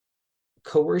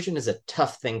coercion is a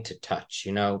tough thing to touch.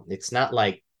 It's not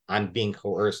like I'm being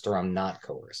coerced or I'm not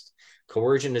coerced.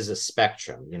 Coercion is a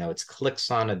spectrum. It's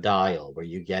clicks on a dial where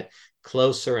you get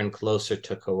closer and closer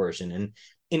to coercion. And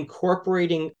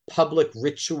incorporating public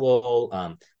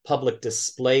ritual, public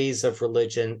displays of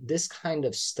religion, this kind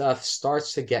of stuff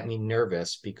starts to get me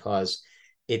nervous because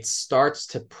it starts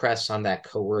to press on that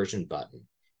coercion button.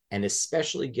 And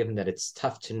especially given that it's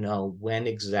tough to know when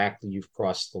exactly you've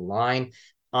crossed the line,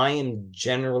 I am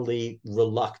generally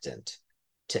reluctant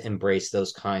to embrace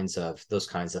those kinds of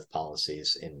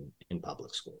policies in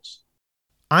public schools.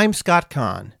 I'm Scott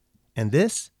Kahn, and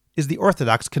this is the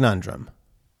Orthodox Conundrum.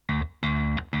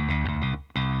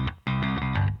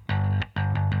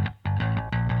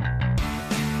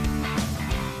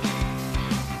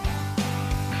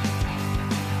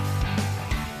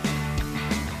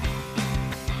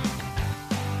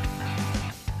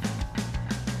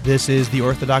 This is the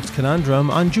Orthodox Conundrum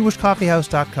on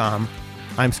JewishCoffeehouse.com.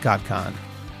 I'm Scott Kahn.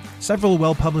 Several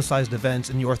well-publicized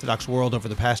events in the Orthodox world over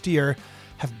the past year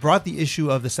have brought the issue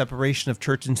of the separation of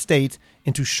church and state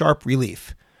into sharp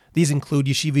relief. These include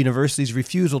Yeshiva University's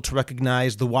refusal to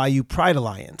recognize the YU Pride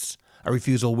Alliance, a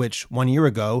refusal which, 1 year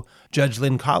ago, Judge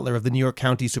Lynn Kotler of the New York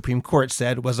County Supreme Court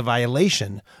said was a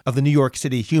violation of the New York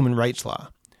City human rights law.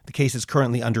 The case is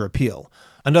currently under appeal.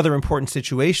 Another important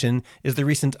situation is the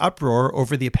recent uproar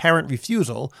over the apparent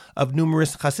refusal of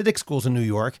numerous Chassidic schools in New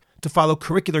York to follow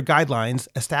curricular guidelines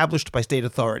established by state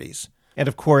authorities. And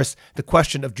of course, the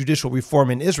question of judicial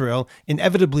reform in Israel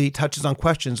inevitably touches on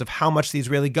questions of how much the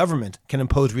Israeli government can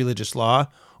impose religious law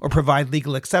or provide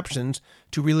legal exceptions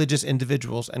to religious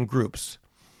individuals and groups.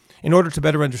 In order to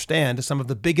better understand some of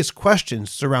the biggest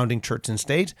questions surrounding church and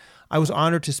state, I was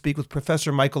honored to speak with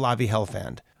Professor Michael Avi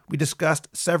Helfand. We discussed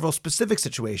several specific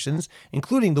situations,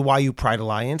 including the YU Pride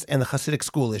Alliance and the Hasidic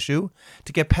school issue,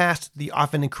 to get past the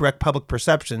often incorrect public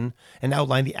perception and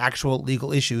outline the actual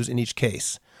legal issues in each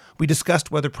case. We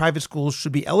discussed whether private schools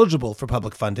should be eligible for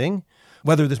public funding,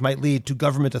 whether this might lead to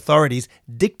government authorities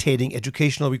dictating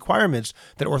educational requirements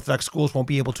that Orthodox schools won't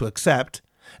be able to accept,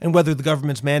 and whether the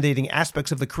government's mandating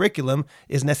aspects of the curriculum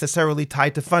is necessarily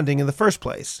tied to funding in the first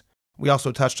place. We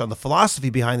also touched on the philosophy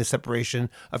behind the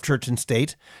separation of church and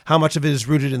state, how much of it is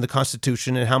rooted in the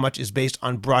Constitution and how much is based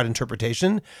on broad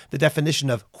interpretation, the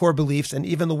definition of core beliefs and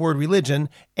even the word religion,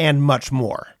 and much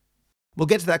more. We'll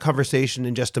get to that conversation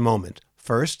in just a moment.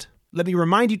 First, let me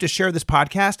remind you to share this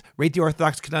podcast, rate the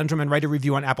Orthodox Conundrum, and write a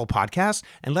review on Apple Podcasts,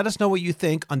 and let us know what you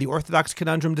think on the Orthodox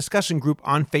Conundrum discussion group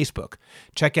on Facebook.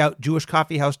 Check out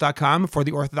JewishCoffeehouse.com for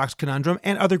the Orthodox Conundrum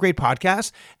and other great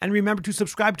podcasts, and remember to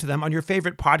subscribe to them on your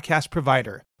favorite podcast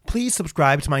provider. Please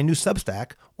subscribe to my new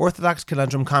Substack, Orthodox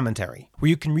Conundrum Commentary, where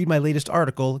you can read my latest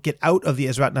article, Get Out of the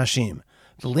Ezrat Nashim.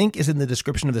 The link is in the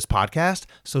description of this podcast,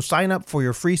 so sign up for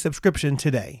your free subscription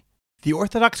today. The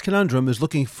Orthodox Conundrum is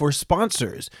looking for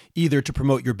sponsors, either to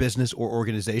promote your business or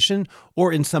organization,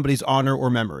 or in somebody's honor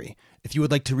or memory. If you would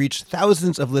like to reach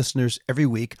thousands of listeners every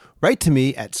week, write to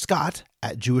me at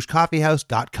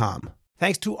scott@jewishcoffeehouse.com.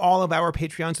 Thanks to all of our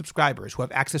Patreon subscribers who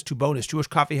have access to bonus Jewish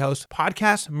Coffee House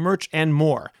podcasts, merch, and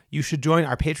more. You should join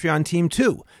our Patreon team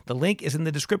too. The link is in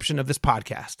the description of this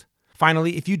podcast.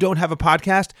 Finally, if you don't have a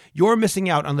podcast, you're missing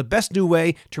out on the best new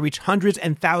way to reach hundreds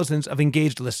and thousands of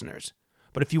engaged listeners.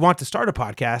 But if you want to start a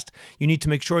podcast, you need to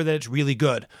make sure that it's really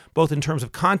good, both in terms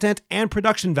of content and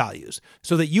production values,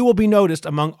 so that you will be noticed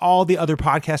among all the other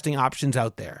podcasting options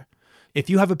out there. If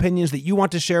you have opinions that you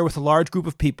want to share with a large group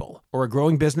of people, or a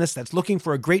growing business that's looking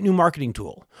for a great new marketing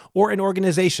tool, or an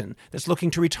organization that's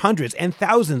looking to reach hundreds and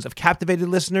thousands of captivated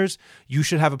listeners, you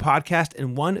should have a podcast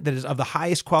and one that is of the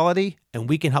highest quality, and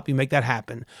we can help you make that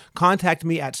happen. Contact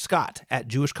me at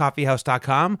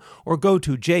scott@jewishcoffeehouse.com or go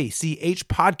to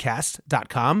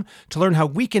jchpodcasts.com to learn how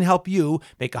we can help you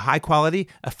make a high-quality,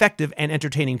 effective, and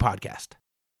entertaining podcast.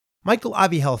 Michael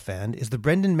Avi Helfand is the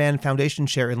Brendan Mann Foundation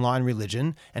Chair in Law and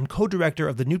Religion and co-director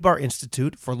of the Newbar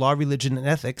Institute for Law, Religion, and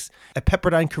Ethics at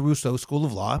Pepperdine Caruso School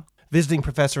of Law, visiting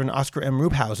professor and Oscar M.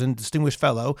 Rubhausen Distinguished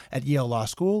Fellow at Yale Law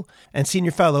School, and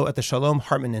senior fellow at the Shalom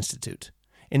Hartman Institute.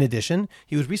 In addition,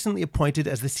 he was recently appointed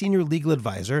as the senior legal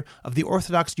advisor of the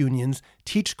Orthodox Union's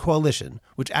Teach Coalition,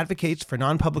 which advocates for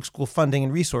non-public school funding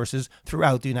and resources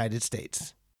throughout the United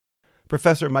States.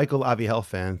 Professor Michael Avi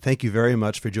Helfand, thank you very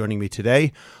much for joining me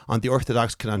today on the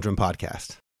Orthodox Conundrum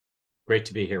podcast. Great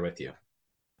to be here with you.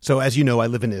 So as you know, I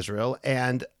live in Israel,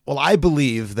 and I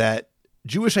believe that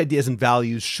Jewish ideas and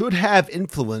values should have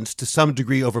influence to some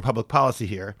degree over public policy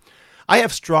here. I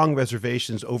have strong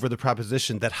reservations over the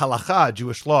proposition that halakha,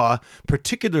 Jewish law,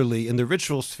 particularly in the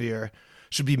ritual sphere,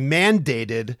 should be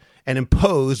mandated and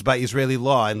imposed by Israeli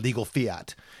law and legal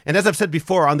fiat. And as I've said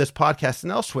before on this podcast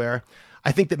and elsewhere,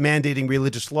 I think that mandating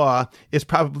religious law is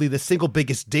probably the single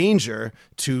biggest danger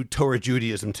to Torah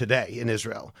Judaism today in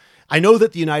Israel. I know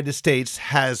that the United States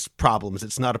has problems.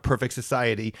 It's not a perfect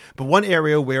society. But one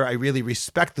area where I really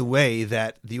respect the way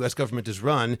that the U.S. government is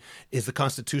run is the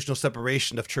constitutional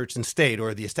separation of church and state,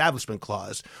 or the Establishment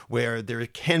Clause, where there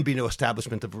can be no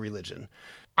establishment of religion.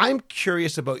 I'm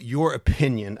curious about your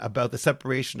opinion about the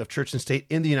separation of church and state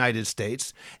in the United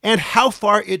States and how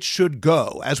far it should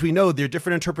go. As we know, there are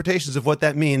different interpretations of what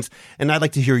that means, and I'd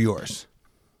like to hear yours.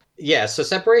 Yeah, so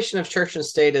separation of church and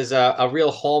state is a real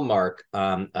hallmark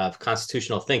of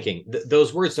constitutional thinking.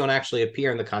 Those words don't actually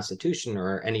appear in the Constitution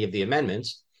or any of the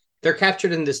amendments. They're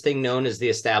captured in this thing known as the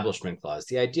Establishment Clause,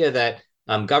 the idea that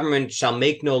government shall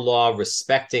make no law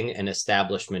respecting an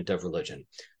establishment of religion.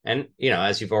 And,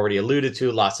 as you've already alluded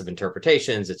to, lots of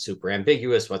interpretations. It's super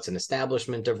ambiguous. What's an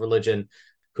establishment of religion?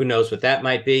 Who knows what that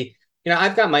might be?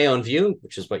 I've got my own view,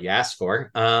 which is what you asked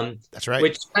for. That's right.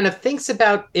 Which kind of thinks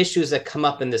about issues that come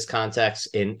up in this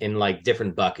context in like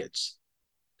different buckets.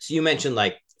 So you mentioned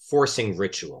like forcing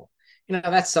ritual.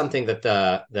 That's something that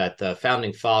the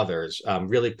founding fathers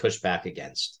really pushed back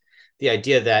against. The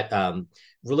idea that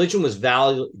religion was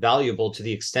valuable to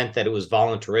the extent that it was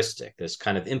voluntaristic, this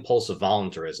kind of impulse of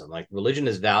voluntarism. Like religion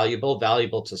is valuable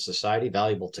to society,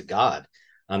 valuable to God.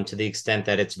 To the extent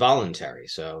that it's voluntary.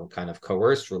 So kind of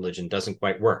coerced religion doesn't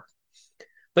quite work.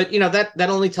 But, that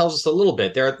only tells us a little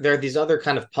bit. There are these other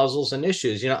kind of puzzles and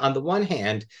issues. On the one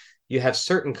hand, you have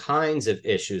certain kinds of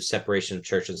issues, separation of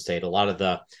church and state, a lot of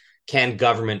the can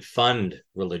government fund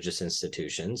religious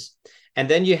institutions? And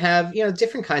then you have,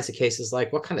 different kinds of cases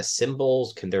like what kind of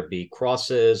symbols can there be,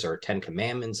 crosses or 10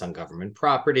 commandments on government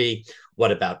property?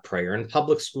 What about prayer in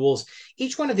public schools?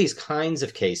 Each one of these kinds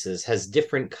of cases has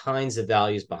different kinds of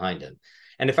values behind them.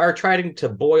 And if I were trying to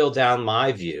boil down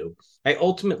my view, I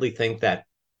ultimately think that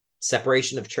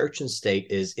separation of church and state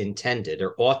is intended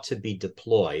or ought to be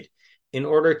deployed in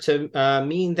order to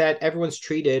mean that everyone's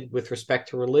treated with respect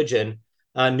to religion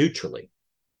neutrally.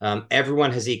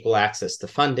 Everyone has equal access to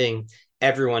funding.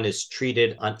 Everyone is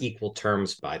treated on equal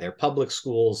terms by their public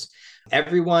schools.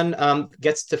 Everyone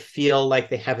gets to feel like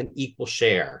they have an equal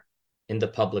share in the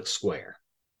public square.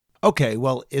 Okay,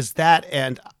 well, is that,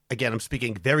 and again, I'm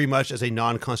speaking very much as a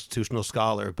non-constitutional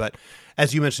scholar, but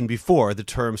as you mentioned before, the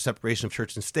term separation of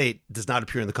church and state does not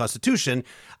appear in the Constitution.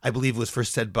 I believe it was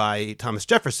first said by Thomas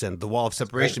Jefferson, the wall of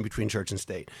separation between church and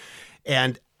state.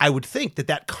 And I would think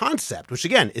that concept, which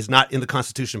again is not in the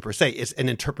Constitution per se, is an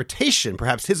interpretation,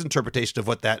 perhaps his interpretation of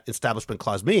what that Establishment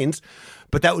Clause means,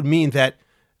 but that would mean that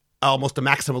almost a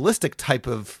maximalistic type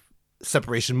of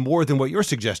separation more than what you're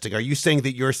suggesting. Are you saying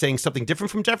that you're saying something different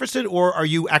from Jefferson, or are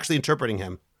you actually interpreting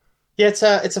him? Yeah,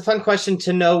 it's a fun question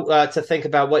to know, to think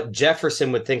about what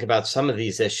Jefferson would think about some of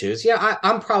these issues. Yeah,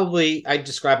 I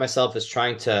describe myself as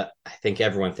trying to, I think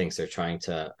everyone thinks they're trying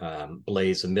to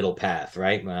blaze a middle path,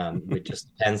 right? It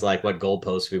just depends like what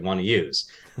goalposts we want to use.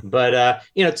 But,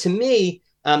 to me,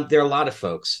 there are a lot of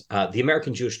folks, the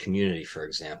American Jewish community, for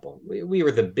example, we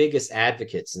were the biggest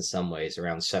advocates in some ways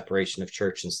around separation of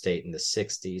church and state in the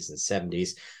 60s and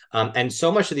 70s. And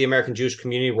so much of the American Jewish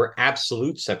community were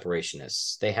absolute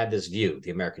separationists. They had this view,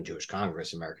 the American Jewish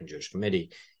Congress, American Jewish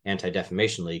Committee,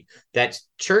 Anti-Defamation League, that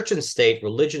church and state,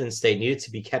 religion and state needed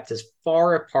to be kept as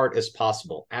far apart as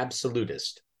possible,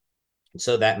 absolutist. And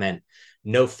so that meant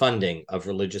no funding of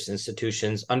religious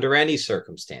institutions under any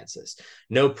circumstances,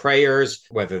 no prayers,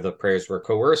 whether the prayers were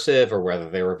coercive or whether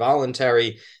they were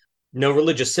voluntary, no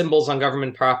religious symbols on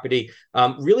government property,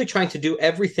 really trying to do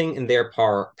everything in their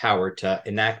power to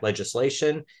enact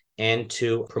legislation and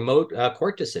to promote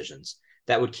court decisions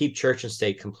that would keep church and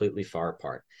state completely far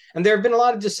apart. And there have been a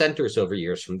lot of dissenters over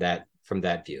years from that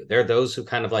view. There are those who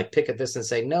kind of like pick at this and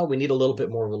say, no, we need a little bit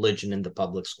more religion in the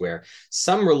public square.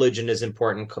 Some religion is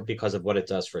important because of what it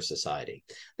does for society.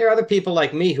 There are other people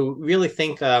like me who really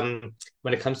think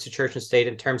when it comes to church and state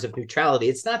in terms of neutrality,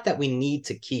 it's not that we need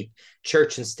to keep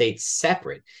church and state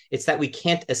separate. It's that we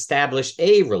can't establish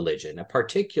a religion, a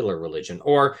particular religion,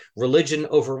 or religion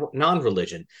over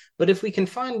non-religion. But if we can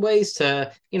find ways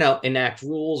to, enact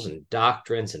rules and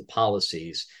doctrines and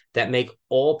policies that make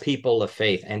all people of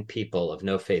faith and people of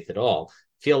no faith at all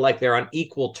feel like they're on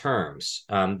equal terms,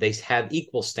 they have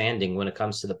equal standing when it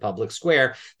comes to the public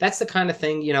square, that's the kind of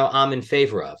thing, I'm in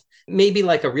favor of. Maybe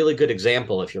like a really good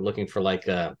example, if you're looking for like,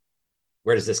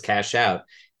 where does this cash out?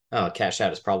 Oh, cash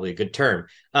out is probably a good term.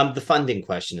 The funding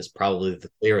question is probably the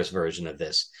clearest version of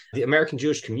this. The American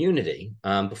Jewish community,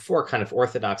 before kind of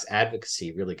Orthodox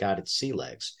advocacy really got its sea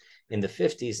legs in the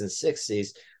 50s and 60s,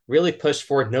 really pushed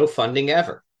for no funding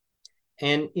ever.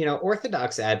 And,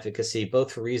 Orthodox advocacy,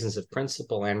 both for reasons of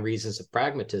principle and reasons of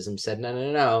pragmatism, said, no,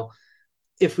 no, no.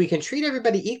 If we can treat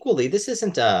everybody equally, this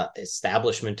isn't a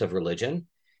establishment of religion.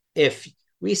 If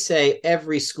we say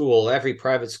every school, every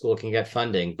private school can get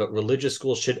funding, but religious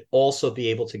schools should also be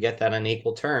able to get that on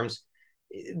equal terms,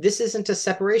 this isn't a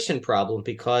separation problem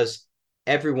because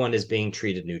everyone is being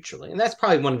treated neutrally. And that's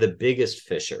probably one of the biggest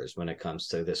fissures when it comes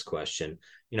to this question.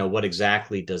 What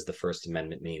exactly does the First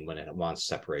Amendment mean when it wants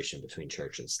separation between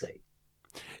church and state?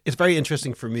 It's very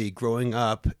interesting for me growing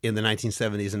up in the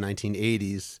 1970s and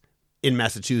 1980s in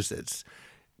Massachusetts,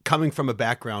 coming from a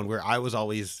background where I was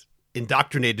always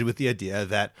indoctrinated with the idea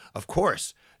that, of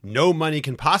course, no money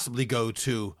can possibly go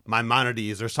to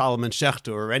Maimonides or Solomon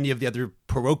Schechter or any of the other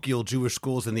parochial Jewish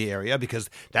schools in the area, because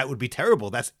that would be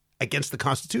terrible. That's against the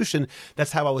Constitution.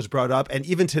 That's how I was brought up. And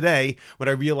even today, when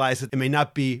I realize that it may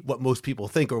not be what most people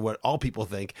think or what all people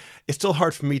think, it's still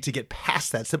hard for me to get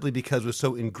past that simply because it was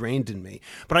so ingrained in me.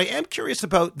 But I am curious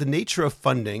about the nature of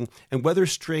funding and whether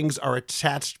strings are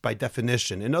attached by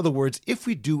definition. In other words, if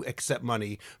we do accept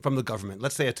money from the government,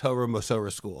 let's say a Torah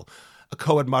Masorah school, a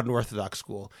co-ed modern Orthodox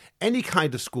school, any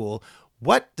kind of school,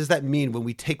 what does that mean when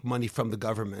we take money from the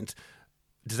government?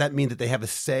 Does that mean that they have a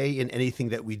say in anything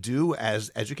that we do as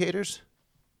educators?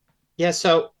 Yeah,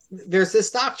 so there's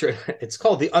this doctrine. It's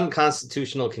called the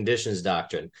unconstitutional conditions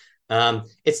doctrine.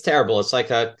 It's terrible.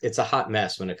 It's a hot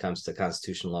mess when it comes to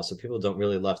constitutional law. So people don't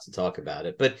really love to talk about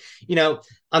it. But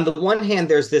on the one hand,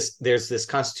 there's this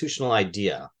constitutional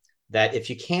idea that if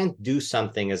you can't do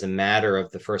something as a matter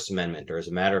of the First Amendment or as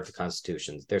a matter of the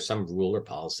Constitution, there's some rule or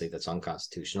policy that's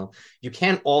unconstitutional. You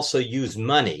can't also use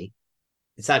money.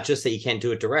 It's not just that you can't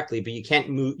do it directly, but you can't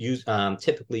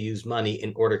typically use money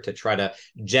in order to try to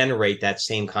generate that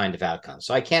same kind of outcome.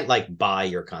 So I can't buy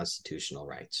your constitutional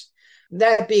rights.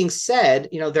 That being said,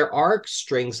 there are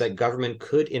strings that government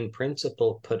could, in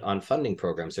principle, put on funding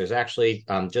programs. There's actually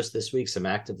just this week some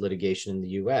active litigation in the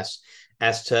U.S.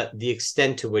 as to the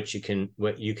extent to which you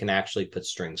can actually put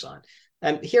strings on.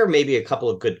 And here are maybe a couple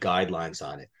of good guidelines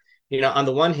on it. On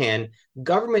the one hand,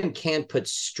 government can't put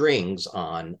strings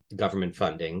on government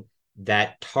funding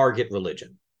that target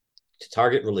religion. To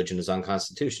target religion is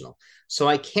unconstitutional. So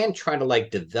I can't try to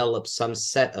develop some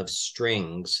set of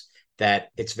strings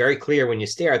that it's very clear when you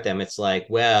stare at them. It's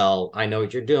well, I know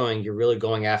what you're doing. You're really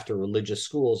going after religious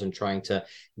schools and trying to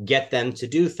get them to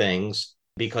do things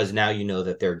because now you know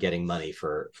that they're getting money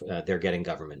they're getting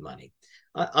government money.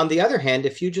 On the other hand,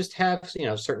 if you just have,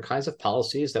 certain kinds of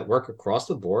policies that work across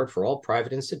the board for all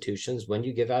private institutions when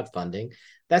you give out funding,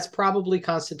 that's probably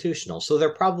constitutional. So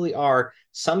there probably are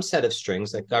some set of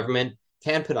strings that government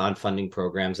can put on funding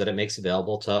programs that it makes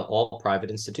available to all private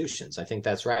institutions. I think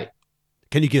that's right.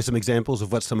 Can you give some examples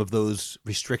of what some of those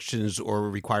restrictions or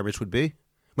requirements would be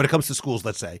when it comes to schools,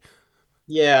 let's say?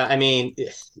 Yeah, I mean,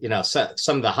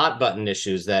 some of the hot button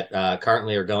issues that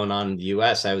currently are going on in the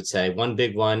U.S., I would say one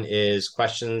big one is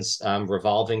questions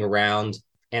revolving around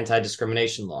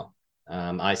anti-discrimination law.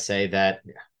 I say that,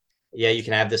 yeah, you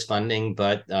can have this funding,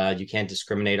 but you can't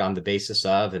discriminate on the basis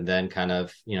of, and then kind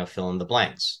of, fill in the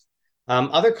blanks.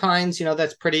 Other kinds,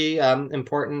 that's pretty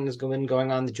important is going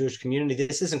on in the Jewish community.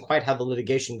 This isn't quite how the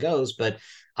litigation goes, but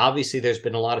obviously there's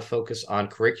been a lot of focus on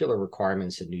curricular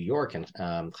requirements in New York and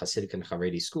Chassidic and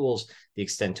Haredi schools, the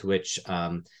extent to which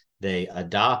they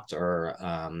adopt or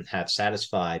have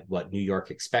satisfied what New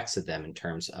York expects of them in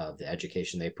terms of the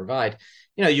education they provide.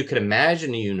 You could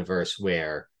imagine a universe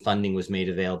where funding was made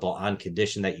available on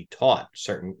condition that you taught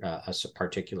a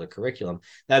particular curriculum.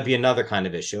 That'd be another kind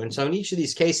of issue. And so in each of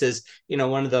these cases,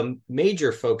 one of the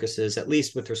major focuses, at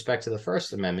least with respect to the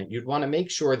First Amendment, you'd want to make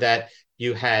sure that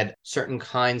you had certain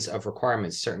kinds of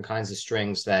requirements, certain kinds of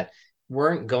strings that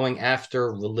weren't going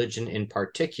after religion in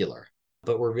particular,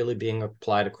 but were really being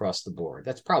applied across the board.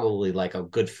 That's probably a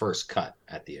good first cut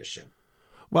at the issue.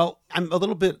 Well, I'm a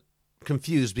little bit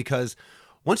confused because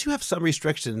once you have some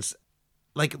restrictions,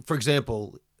 for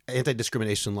example,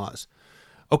 anti-discrimination laws.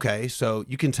 Okay, so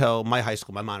you can tell my high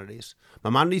school, Maimonides,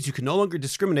 you can no longer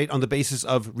discriminate on the basis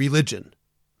of religion.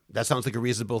 That sounds like a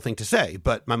reasonable thing to say,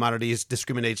 but Maimonides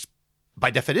discriminates by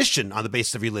definition on the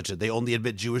basis of religion. They only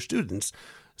admit Jewish students.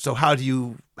 So how do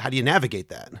you navigate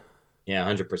that? Yeah,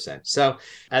 100%. So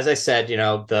as I said,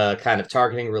 the kind of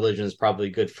targeting religion is probably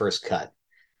a good first cut.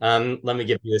 Let me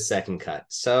give you a second cut.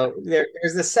 So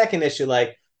there's the second issue,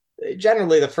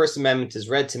 generally the First Amendment is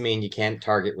read to mean you can't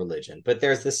target religion, but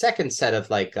there's the second set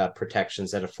of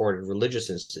protections that afforded religious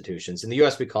institutions. In the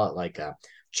US, we call it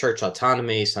church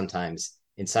autonomy. Sometimes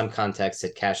In some contexts,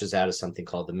 it cashes out as something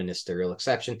called the ministerial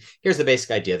exception. Here's the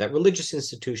basic idea that religious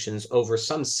institutions, over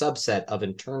some subset of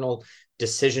internal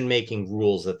decision-making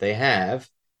rules that they have,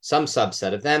 some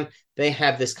subset of them, they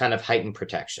have this kind of heightened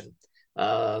protection.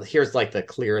 Here's like the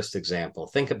clearest example.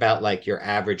 Think about like your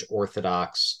average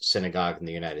Orthodox synagogue in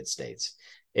the United States.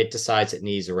 It decides it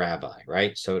needs a rabbi,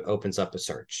 right? So it opens up a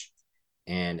search.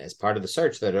 And as part of the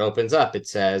search that it opens up, it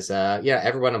says, yeah,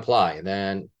 everyone apply. And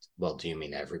then, well, do you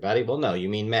mean everybody? Well, no, you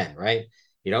mean men, right?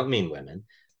 You don't mean women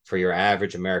for your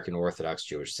average American Orthodox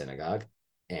Jewish synagogue.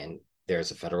 And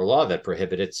there's a federal law that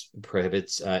prohibits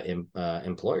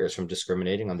employers from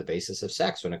discriminating on the basis of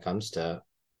sex when it comes to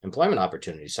employment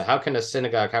opportunities. So how can a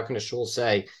synagogue, how can a shul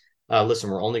say,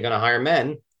 listen, we're only going to hire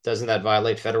men? Doesn't that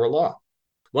violate federal law?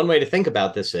 One way to think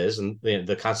about this is, and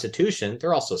the Constitution, there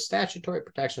are also statutory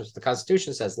protections. The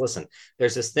Constitution says, listen,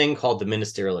 there's this thing called the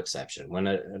ministerial exception. When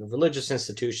a religious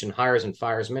institution hires and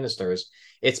fires ministers,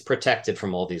 it's protected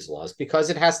from all these laws because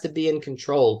it has to be in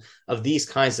control of these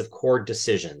kinds of core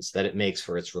decisions that it makes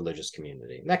for its religious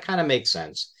community. And that kind of makes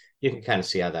sense. You can kind of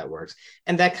see how that works.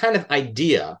 And that kind of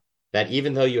idea that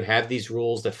even though you have these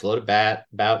rules that float about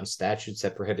and statutes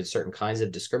that prohibit certain kinds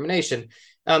of discrimination,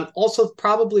 also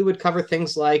probably would cover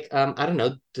things like, I don't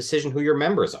know, decision who your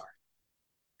members are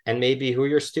and maybe who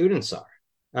your students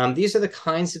are. These are the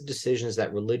kinds of decisions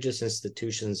that religious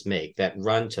institutions make that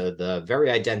run to the very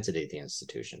identity of the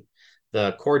institution,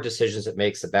 the core decisions it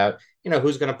makes about,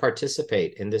 who's going to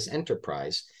participate in this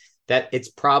enterprise, that it's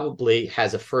probably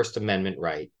has a First Amendment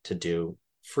right to do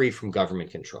free from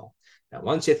government control. Now,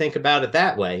 once you think about it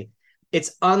that way,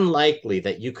 it's unlikely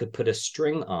that you could put a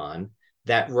string on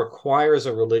that requires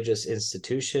a religious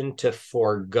institution to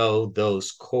forego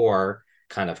those core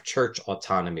kind of church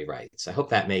autonomy rights. I hope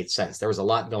that made sense. There was a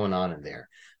lot going on in there.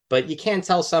 But you can't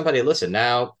tell somebody, listen,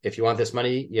 now, if you want this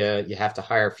money, you have to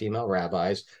hire female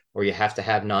rabbis or you have to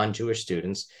have non-Jewish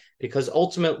students, because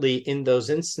ultimately in those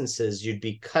instances, you'd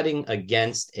be cutting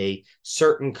against a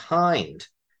certain kind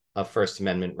of First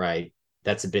Amendment right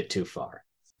that's a bit too far.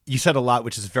 You said a lot,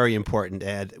 which is very important,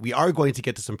 and we are going to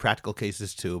get to some practical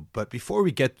cases too. But before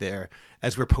we get there,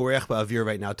 as we're Porech Ba'avir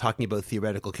right now talking about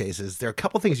theoretical cases, there are a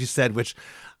couple things you said which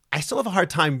I still have a hard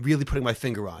time really putting my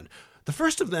finger on. The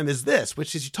first of them is this,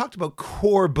 which is you talked about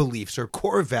core beliefs or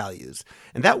core values.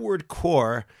 And that word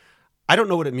core, I don't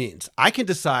know what it means. I can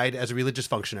decide as a religious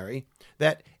functionary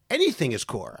that anything is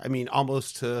core. I mean,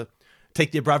 almost to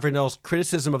take the Abravanel's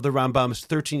criticism of the Rambam's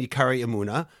 13 Ikari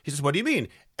Emunah. He says, what do you mean?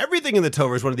 Everything in the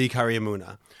Torah is one of the Ikari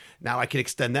Emunah. Now I can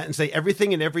extend that and say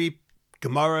everything in every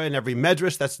Gemara and every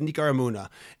Medrash, that's Nikar Emunah.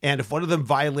 And if one of them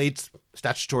violates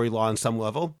statutory law on some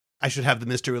level, I should have the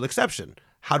ministerial exception.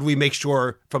 How do we make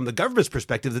sure from the government's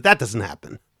perspective that that doesn't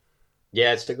happen?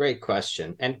 Yeah, it's a great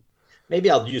question. And maybe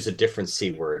I'll use a different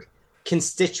C word.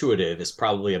 Constitutive is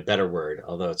probably a better word,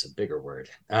 although it's a bigger word.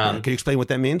 Can you explain what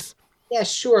that means? Yeah,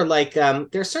 sure. Like there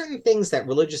are certain things that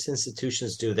religious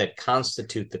institutions do that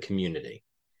constitute the community.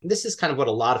 And this is kind of what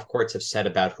a lot of courts have said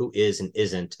about who is and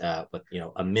isn't,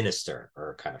 a minister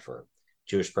or kind of for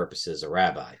Jewish purposes, a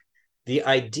rabbi. The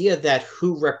idea that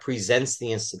who represents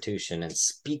the institution and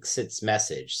speaks its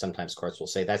message, sometimes courts will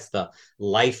say that's the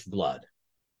lifeblood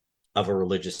of a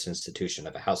religious institution,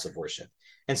 of a house of worship.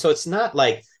 And so it's not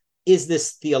like, is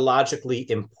this theologically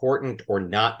important or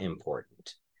not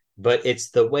important? But it's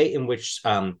the way in which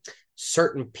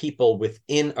certain people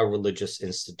within a religious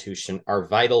institution are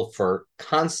vital for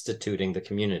constituting the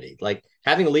community. Like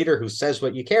having a leader who says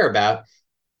what you care about,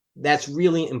 that's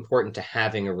really important to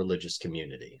having a religious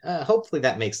community. Hopefully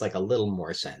that makes like a little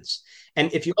more sense.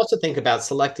 And if you also think about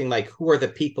selecting like who are the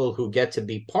people who get to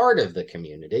be part of the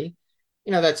community,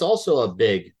 that's also a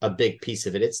big piece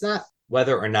of it. It's not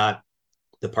whether or not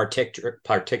the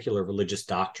particular religious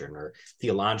doctrine or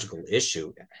theological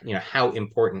issue, how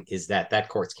important is that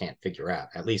courts can't figure out.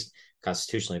 At least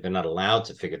constitutionally, they're not allowed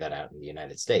to figure that out in the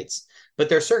United States. But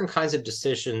there are certain kinds of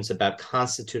decisions about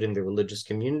constituting the religious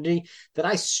community that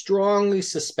I strongly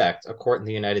suspect a court in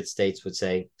the United States would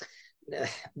say,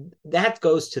 that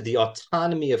goes to the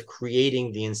autonomy of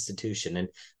creating the institution. And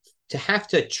to have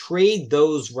to trade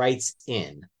those rights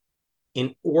in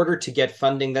order to get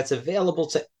funding that's available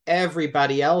to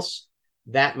everybody else,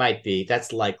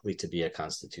 that's likely to be a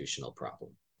constitutional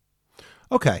problem.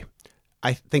 Okay.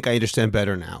 I think I understand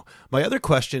better now. My other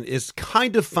question is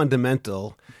kind of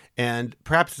fundamental and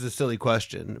perhaps it's a silly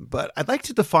question, but I'd like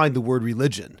to define the word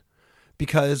religion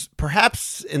because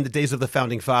perhaps in the days of the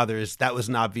founding fathers, that was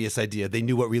an obvious idea. They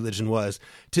knew what religion was.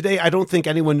 Today, I don't think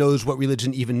anyone knows what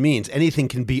religion even means. Anything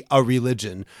can be a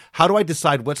religion. How do I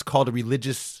decide what's called a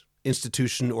religious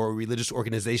institution or religious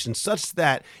organization such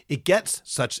that it gets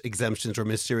such exemptions or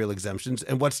ministerial exemptions,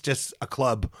 and what's just a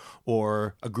club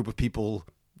or a group of people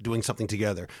doing something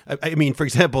together? I mean, for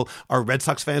example, are Red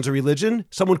Sox fans a religion?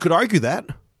 Someone could argue that.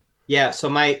 Yeah. So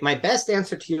my best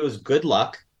answer to you is good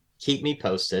luck. Keep me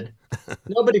posted.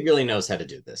 Nobody really knows how to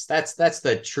do this. That's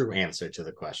the true answer to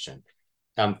the question.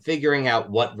 Figuring out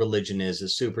what religion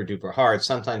is super duper hard.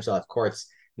 Sometimes you'll have courts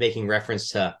making reference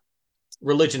to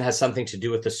religion has something to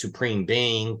do with the supreme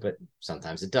being, but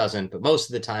sometimes it doesn't. But most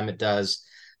of the time it does.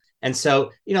 And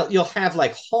so, you'll have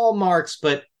like hallmarks,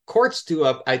 but courts do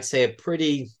I'd say, a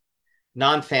pretty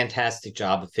non-fantastic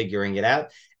job of figuring it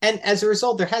out. And as a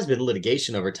result, there has been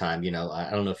litigation over time. I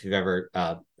don't know if you've ever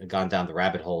gone down the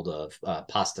rabbit hole of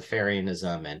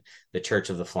Pastafarianism and the Church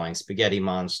of the Flying Spaghetti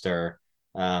Monster.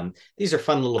 These are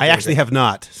fun little I things. actually have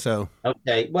not. So,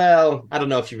 okay, well, I don't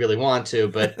know if you really want to,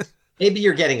 but maybe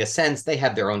you're getting a sense. They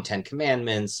have their own 10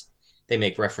 commandments. They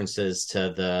make references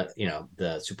to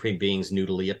the supreme being's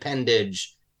noodly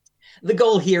appendage. The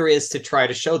goal here is to try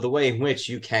to show the way in which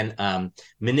you can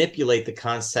manipulate the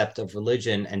concept of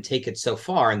religion and take it so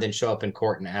far and then show up in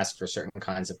court and ask for certain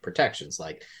kinds of protections.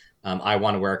 Like, I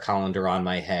want to wear a colander on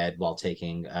my head while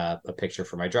taking a picture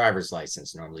for my driver's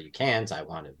license. Normally you can't. I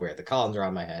want to wear the colander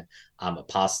on my head. I'm a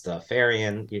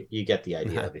Pastafarian. You get the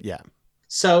idea of it. Yeah.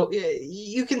 So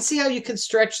you can see how you could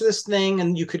stretch this thing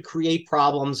and you could create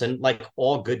problems, and like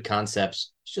all good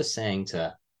concepts, just saying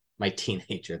to my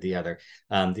teenager the other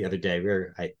day,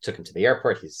 I took him to the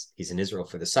airport. He's in Israel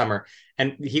for the summer,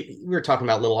 and we were talking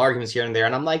about little arguments here and there.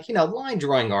 And I'm like, line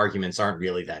drawing arguments aren't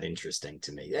really that interesting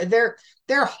to me.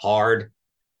 They're hard.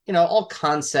 All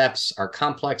concepts are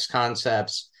complex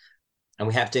concepts, and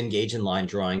we have to engage in line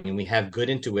drawing, and we have good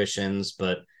intuitions,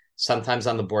 but sometimes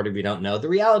on the border we don't know. The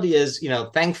reality is,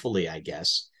 thankfully, I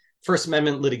guess, First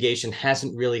Amendment litigation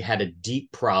hasn't really had a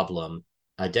deep problem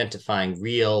identifying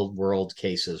real world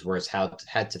cases where it's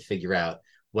had to figure out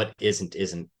what isn't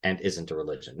a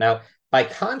religion. Now, by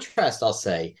contrast, I'll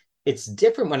say it's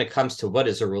different when it comes to what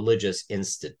is a religious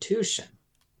institution.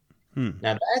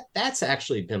 Now, that's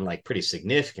actually been like pretty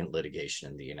significant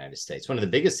litigation in the United States. One of the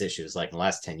biggest issues, like in the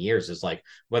last 10 years, is like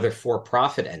whether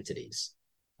for-profit entities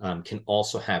can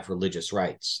also have religious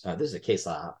rights. This is a case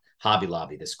of Hobby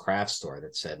Lobby, this craft store,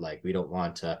 that said, like, we don't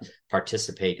want to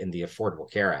participate in the Affordable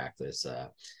Care Act, this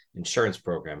insurance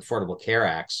program. Affordable Care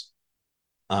Act's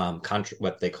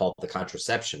what they call the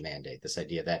contraception mandate, this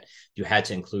idea that you had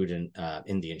to include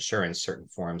in the insurance certain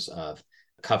forms of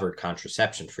covered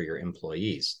contraception for your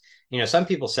employees. Some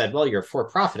people said, well, you're a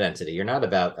for-profit entity. You're not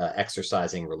about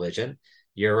exercising religion.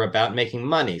 You're about making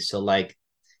money. So, like,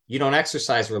 you don't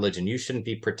exercise religion. You shouldn't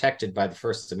be protected by the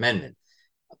First Amendment.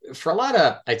 For a lot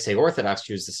of, I'd say, Orthodox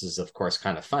Jews, this is, of course,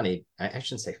 kind of funny. I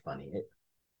shouldn't say funny.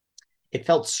 It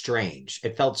felt strange.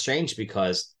 It felt strange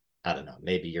because, I don't know,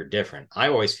 maybe you're different. I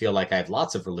always feel like I have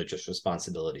lots of religious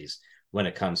responsibilities when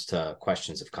it comes to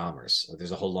questions of commerce.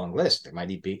 There's a whole long list. There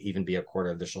might even be a quarter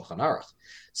of the Shulchan Aruch.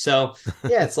 So,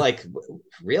 yeah, it's like,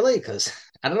 really? Because,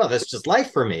 I don't know, that's just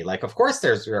life for me. Like, of course,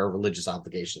 there are religious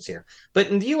obligations here. But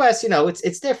in the U.S.,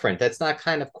 it's different. That's not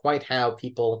kind of quite how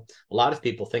a lot of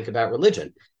people think about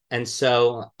religion. And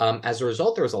so, as a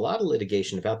result, there was a lot of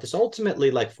litigation about this.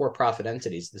 Ultimately, like for-profit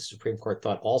entities, the Supreme Court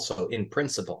thought also, in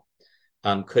principle,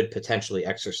 could potentially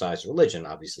exercise religion.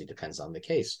 Obviously, depends on the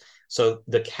case. So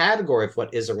the category of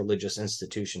what is a religious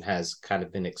institution has kind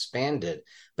of been expanded.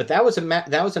 But that was a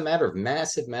matter of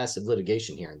massive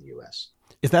litigation here in the U.S.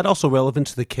 Is that also relevant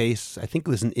to the case? I think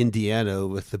it was in Indiana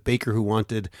with the baker who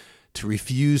wanted to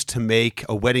refuse to make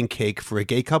a wedding cake for a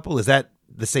gay couple. Is that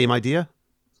the same idea?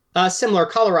 Similar,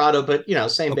 Colorado, but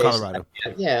same base. Colorado.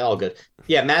 Yeah, all good.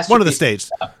 Yeah, one of the states.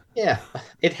 Yeah,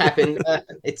 it happened.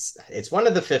 It's one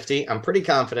of the 50. I'm pretty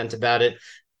confident about it.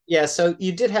 Yeah, so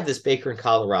you did have this baker in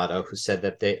Colorado who said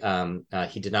that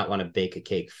he did not want to bake a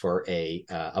cake for a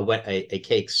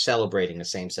cake celebrating a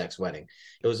same-sex wedding.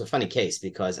 It was a funny case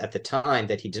because at the time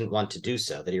that he didn't want to do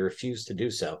so, that he refused to do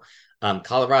so,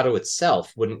 Colorado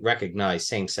itself wouldn't recognize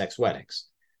same-sex weddings.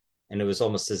 And it was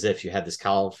almost as if you had this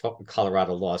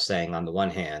Colorado law saying, on the one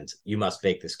hand, you must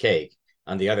bake this cake.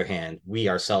 On the other hand, we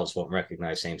ourselves won't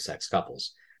recognize same-sex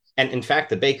couples. And in fact,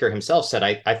 the baker himself said,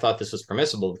 I thought this was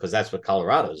permissible because that's what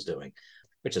Colorado is doing,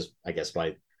 which is, I guess,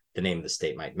 why the name of the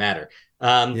state might matter.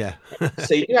 Yeah.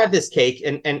 So you have this cake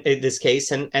and this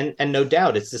case, and no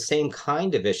doubt it's the same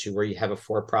kind of issue where you have a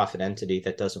for-profit entity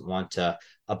that doesn't want to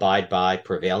abide by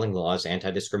prevailing laws,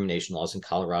 anti-discrimination laws in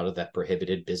Colorado that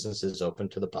prohibited businesses open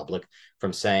to the public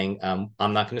from saying, I'm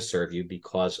not going to serve you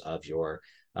because of your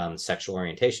sexual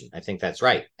orientation. I think that's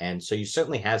right. And so you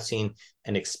certainly have seen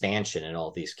an expansion in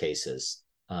all these cases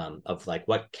of like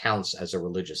what counts as a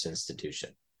religious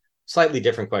institution. Slightly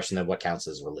different question than what counts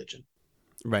as religion.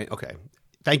 Right. Okay.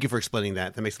 Thank you for explaining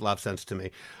that. That makes a lot of sense to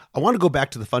me. I want to go back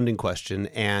to the funding question.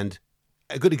 And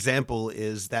a good example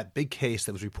is that big case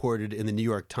that was reported in the New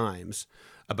York Times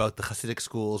about the Hasidic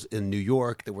schools in New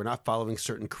York that were not following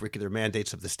certain curricular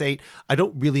mandates of the state. I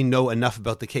don't really know enough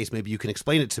about the case. Maybe you can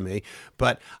explain it to me.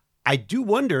 But I do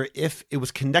wonder if it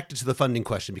was connected to the funding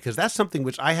question, because that's something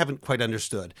which I haven't quite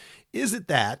understood. Is it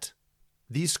that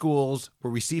these schools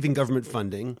were receiving government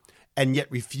funding and yet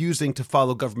refusing to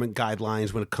follow government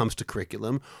guidelines when it comes to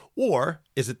curriculum? Or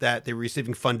is it that they were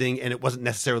receiving funding and it wasn't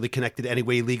necessarily connected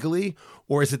anyway legally?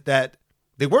 Or is it that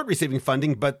they weren't receiving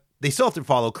funding, but they still have to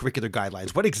follow curricular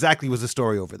guidelines? What exactly was the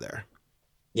story over there?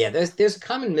 Yeah, there's a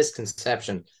common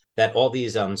misconception that all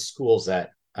these schools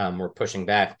that were pushing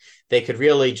back, they could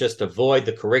really just avoid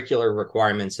the curricular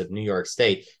requirements of New York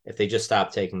State if they just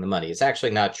stopped taking the money. It's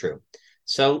actually not true.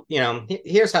 So,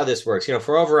 here's how this works.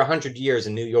 For over 100 years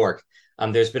in New York,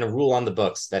 there's been a rule on the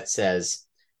books that says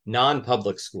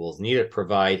non-public schools need to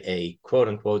provide a quote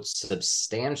unquote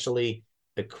substantially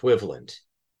equivalent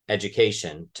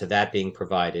education to that being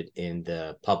provided in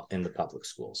the public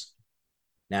schools.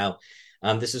 Now,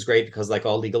 this is great because, like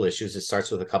all legal issues, it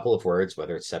starts with a couple of words,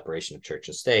 whether it's separation of church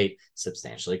and state,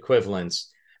 substantial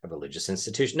equivalence, a religious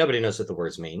institution. Nobody knows what the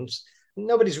words means.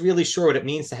 Nobody's really sure what it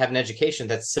means to have an education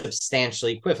that's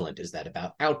substantially equivalent. Is that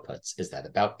about outputs? Is that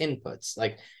about inputs?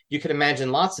 Like, you could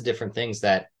imagine lots of different things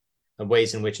that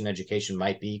ways in which an education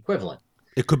might be equivalent.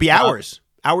 It could be hours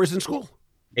in school.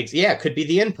 Yeah, it could be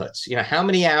the inputs. How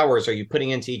many hours are you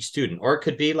putting into each student? Or it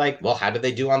could be like, well, how do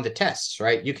they do on the tests,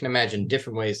 right? You can imagine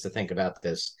different ways to think about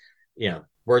this.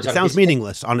 Words. It sounds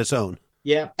meaningless on its own.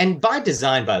 Yeah. And by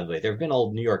design, by the way, there have been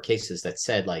old New York cases that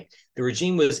said like the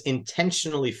regime was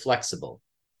intentionally flexible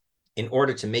in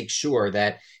order to make sure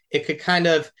that it could kind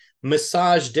of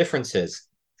massage differences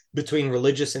between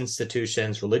religious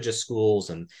institutions, religious schools,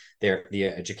 and the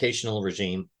educational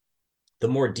regime. The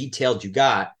more detailed you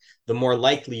got, the more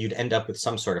likely you'd end up with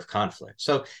some sort of conflict.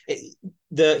 So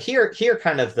here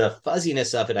kind of the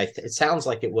fuzziness of it, it sounds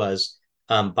like it was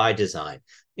by design.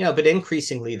 But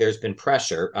increasingly there's been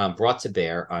pressure brought to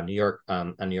bear on New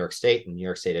York State and New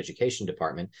York State Education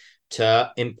Department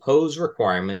to impose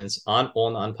requirements on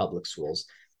all non-public schools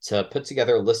to put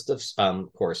together a list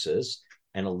of courses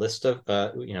and a list of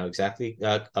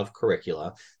of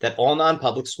curricula that all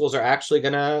non-public schools are actually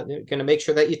gonna make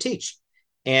sure that you teach.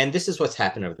 And this is what's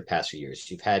happened over the past few years.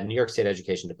 You've had New York State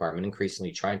Education Department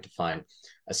increasingly trying to find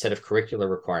a set of curricular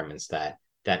requirements that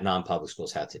non-public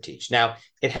schools had to teach. Now,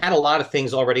 it had a lot of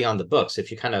things already on the books. If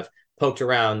you kind of poked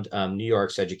around New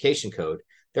York's education code,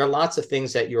 there are lots of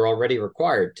things that you're already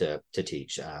required to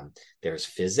teach. There's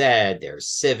phys ed, there's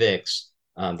civics.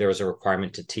 There was a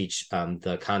requirement to teach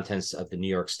the contents of the New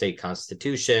York State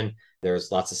Constitution.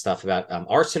 There's lots of stuff about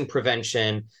arson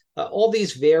prevention, all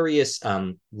these various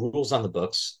rules on the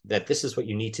books that this is what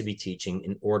you need to be teaching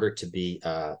in order to be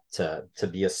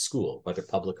a school, whether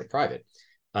public or private,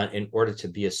 in order to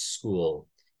be a school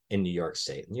in New York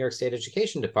State. The New York State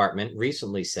Education Department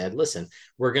recently said, listen,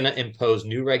 we're going to impose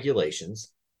new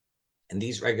regulations, and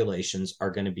these regulations are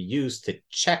going to be used to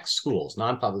check schools,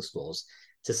 non-public schools,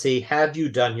 to see, have you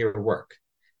done your work?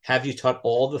 Have you taught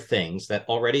all the things that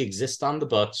already exist on the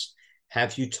books?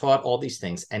 Have you taught all these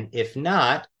things? And if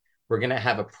not, we're going to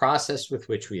have a process with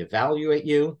which we evaluate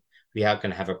you. We are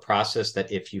going to have a process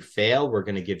that if you fail, we're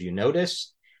going to give you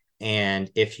notice. And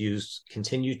if you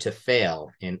continue to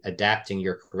fail in adapting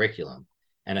your curriculum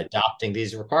and adopting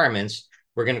these requirements,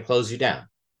 we're going to close you down.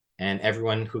 And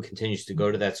everyone who continues to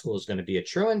go to that school is going to be a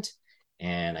truant.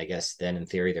 And I guess then in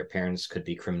theory, their parents could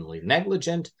be criminally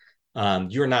negligent.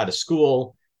 You're not a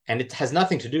school, and it has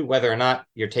nothing to do whether or not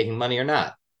you're taking money or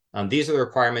not. These are the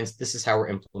requirements. This is how we're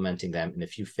implementing them. And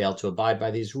if you fail to abide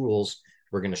by these rules,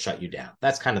 we're going to shut you down.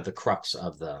 That's kind of the crux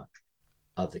of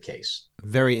the case.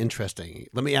 Very interesting.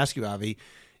 Let me ask you, Avi,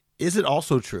 is it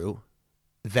also true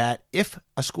that if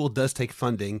a school does take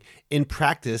funding, in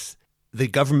practice, the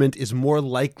government is more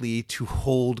likely to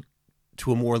hold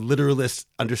to a more literalist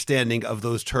understanding of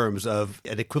those terms of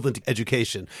an equivalent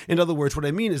education? In other words, what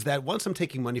I mean is that once I'm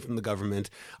taking money from the government,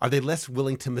 are they less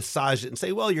willing to massage it and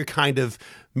say, well, you're kind of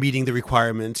meeting the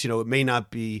requirements. It may not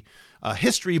be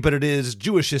history, but it is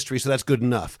Jewish history, so that's good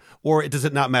enough. Or does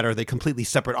it not matter? Are they completely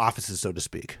separate offices, so to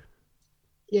speak?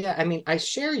 Yeah, I mean, I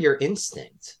share your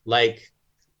instinct. Like,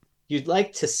 you'd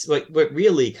like to, what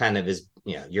really kind of is,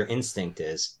 your instinct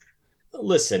is,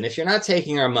 listen, if you're not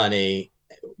taking our money,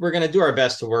 we're going to do our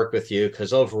best to work with you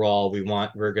because overall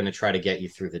we're going to try to get you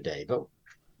through the day. But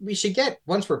we should get,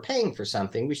 once we're paying for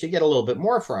something, we should get a little bit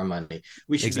more for our money.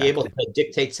 We should be able Exactly. to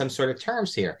dictate some sort of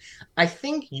terms here. I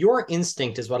think your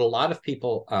instinct is what a lot of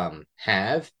people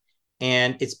have.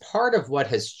 And it's part of what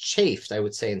has chafed, I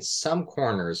would say, in some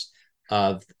corners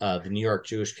of the New York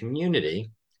Jewish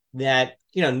community, that,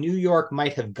 New York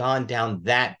might have gone down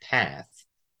that path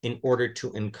in order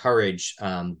to encourage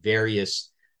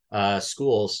various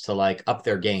schools to like up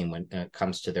their game when it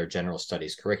comes to their general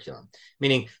studies curriculum.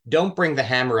 Meaning, don't bring the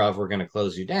hammer of we're going to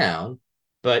close you down,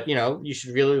 but you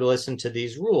should really listen to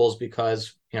these rules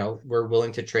because we're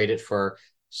willing to trade it for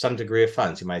some degree of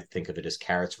funds. You might think of it as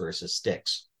carrots versus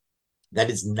sticks. That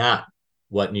is not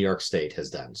what New York State has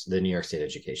done. So the New York State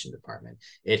Education Department.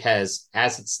 It has,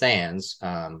 as it stands,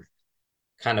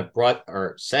 kind of brought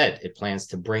or said it plans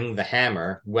to bring the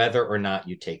hammer whether or not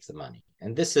you take the money.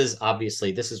 And this is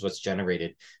what's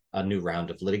generated a new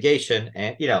round of litigation.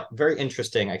 And, very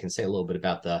interesting. I can say a little bit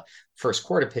about the first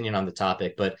court opinion on the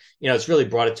topic, but, it's really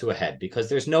brought it to a head because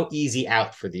there's no easy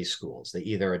out for these schools. They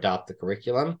either adopt the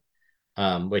curriculum,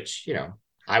 which,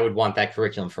 I would want that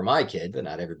curriculum for my kid, but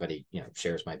not everybody,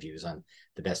 shares my views on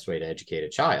the best way to educate a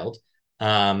child.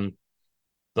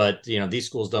 But these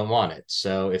schools don't want it.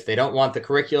 So if they don't want the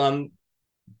curriculum,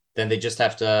 then they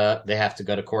have to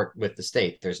go to court with the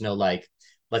state. There's no like,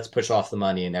 let's push off the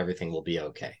money and everything will be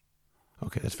okay.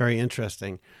 Okay, that's very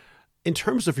interesting. In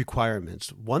terms of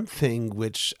requirements, one thing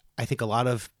which I think a lot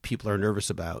of people are nervous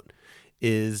about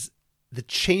is the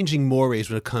changing mores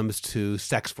when it comes to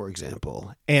sex, for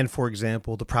example. And for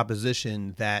example, the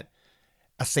proposition that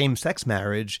a same-sex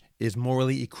marriage is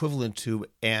morally equivalent to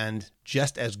and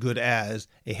just as good as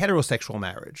a heterosexual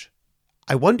marriage.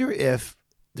 I wonder if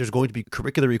there's going to be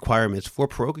curricular requirements for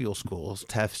parochial schools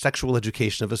to have sexual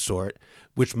education of a sort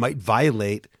which might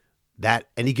violate that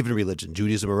any given religion,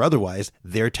 Judaism or otherwise,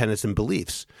 their tenets and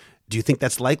beliefs. Do you think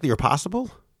that's likely or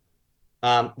possible?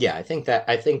 Yeah, I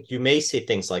think you may see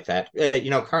things like that.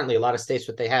 Currently a lot of states,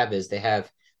 what they have is they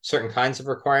have certain kinds of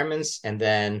requirements, and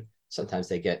then sometimes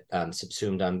they get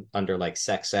subsumed under like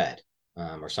sex ed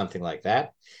or something like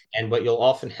that. And what you'll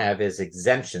often have is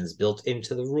exemptions built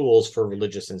into the rules for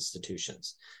religious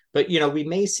institutions. But, we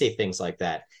may see things like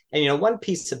that. And, one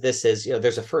piece of this is,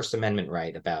 there's a First Amendment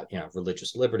right about,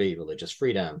 religious liberty, religious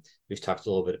freedom. We've talked a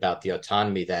little bit about the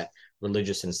autonomy that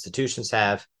religious institutions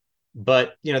have.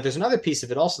 But, there's another piece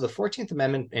of it also. The 14th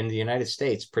Amendment in the United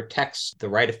States protects the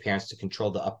right of parents to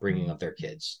control the upbringing of their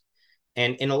kids.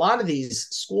 And in a lot of these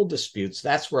school disputes,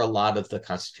 that's where a lot of the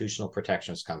constitutional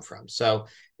protections come from. So,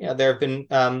 there have been,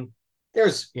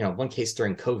 there's, one case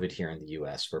during COVID here in the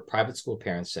US where private school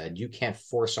parents said, you can't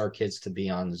force our kids to be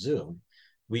on Zoom.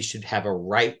 We should have a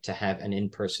right to have an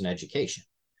in-person education.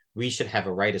 We should have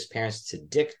a right as parents to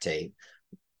dictate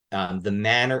the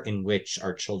manner in which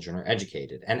our children are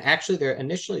educated. And actually,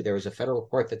 there was a federal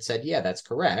court that said, yeah, that's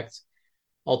correct.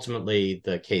 Ultimately,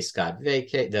 the case got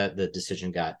vacated. The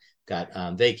decision got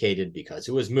vacated because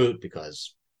it was moot,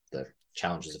 because the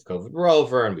challenges of COVID were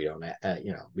over, and we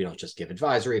don't just give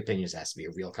advisory opinions. It has to be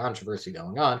a real controversy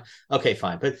going on. Okay,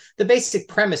 fine. But the basic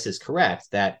premise is correct,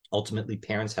 that ultimately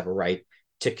parents have a right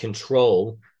to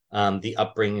control the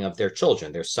upbringing of their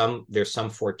children. There's some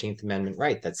 14th Amendment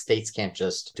right that states can't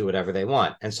just do whatever they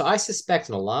want. And so I suspect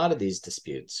in a lot of these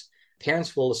disputes,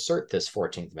 parents will assert this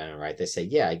 14th Amendment right. They say,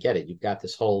 yeah, I get it. You've got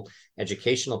this whole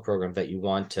educational program that you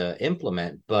want to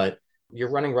implement, but you're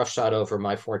running roughshod over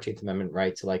my 14th Amendment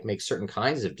right to like make certain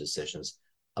kinds of decisions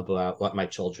about what my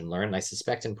children learn. And I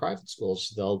suspect in private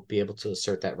schools, they'll be able to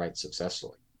assert that right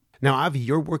successfully. Now, Avi,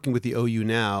 you're working with the OU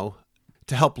now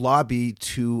to help lobby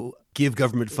to give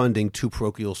government funding to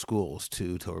parochial schools,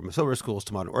 to Torah Masorah schools,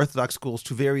 to modern Orthodox schools,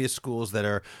 to various schools that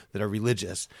are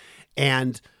religious.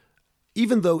 And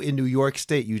even though in New York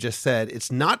State, you just said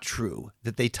it's not true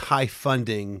that they tie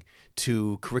funding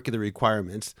to curricular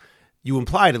requirements, you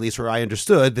implied, at least where I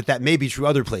understood, that may be true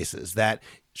other places, that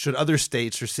should other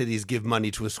states or cities give money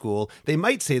to a school, they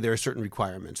might say there are certain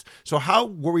requirements. So how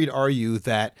worried are you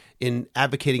that in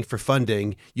advocating for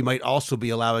funding, you might also be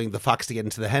allowing the fox to get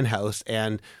into the henhouse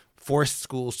and force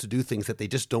schools to do things that they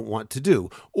just don't want to do?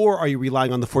 Or are you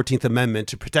relying on the 14th Amendment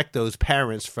to protect those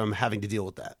parents from having to deal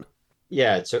with that?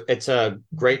 Yeah, it's a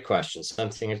great question.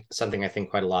 Something I think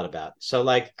quite a lot about. So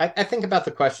like I think about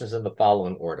the questions in the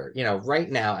following order. Right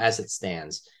now, as it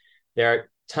stands, there are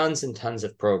tons and tons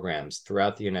of programs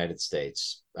throughout the United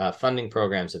States, funding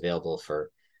programs available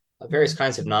for various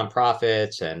kinds of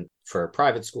nonprofits and for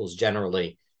private schools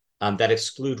generally, that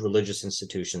exclude religious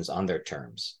institutions on their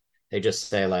terms. They just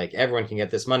say like everyone can get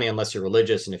this money unless you're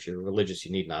religious, and if you're religious,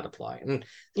 you need not apply. And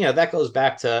that goes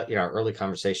back to our early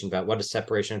conversation about what does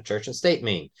separation of church and state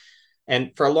mean.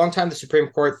 And for a long time, the Supreme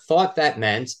Court thought that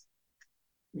meant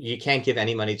you can't give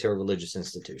any money to a religious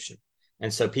institution.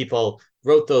 And so people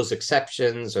wrote those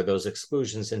exceptions or those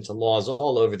exclusions into laws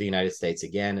all over the United States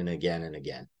again and again and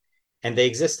again. And they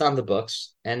exist on the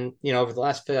books. And, over the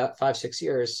last 5-6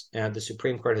 years, the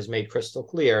Supreme Court has made crystal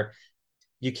clear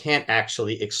you can't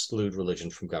actually exclude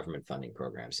religion from government funding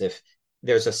programs. If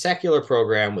there's a secular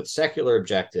program with secular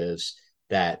objectives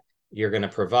that you're going to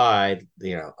provide,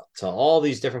 to all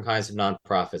these different kinds of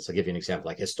nonprofits. I'll give you an example,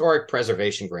 like historic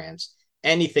preservation grants.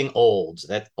 Anything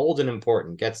that's old and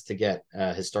important gets to get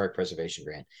a historic preservation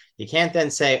grant. You can't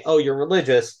then say, oh, you're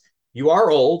religious, you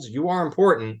are old, you are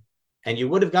important, and you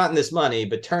would have gotten this money,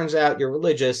 but turns out you're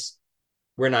religious,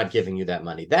 we're not giving you that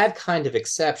money. That kind of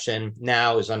exception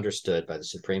now is understood by the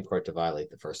Supreme Court to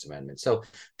violate the First Amendment. So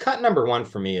cut number one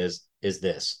for me is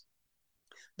this.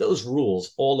 Those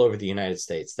rules all over the United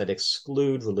States that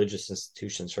exclude religious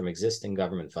institutions from existing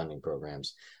government funding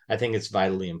programs, I think it's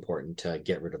vitally important to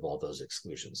get rid of all those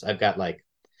exclusions.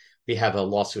 We have a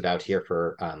lawsuit out here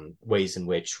for ways in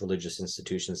which religious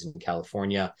institutions in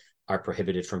California are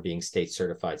prohibited from being state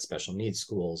certified special needs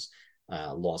schools.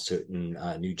 Lawsuit in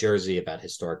New Jersey about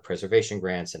historic preservation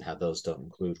grants and how those don't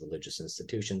include religious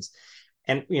institutions.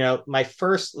 And,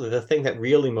 the thing that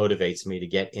really motivates me to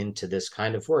get into this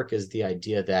kind of work is the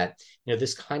idea that,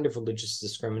 this kind of religious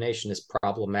discrimination is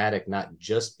problematic, not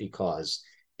just because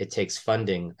it takes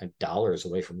funding dollars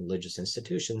away from religious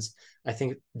institutions. I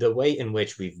think the way in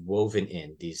which we've woven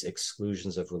in these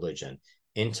exclusions of religion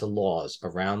into laws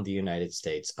around the United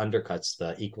States undercuts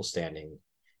the equal standing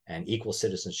and equal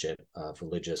citizenship of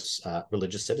religious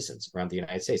citizens around the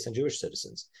United States and Jewish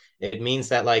citizens. It means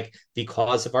that,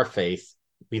 because of our faith,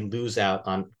 we lose out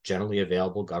on generally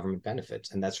available government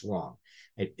benefits, and that's wrong.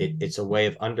 It's a way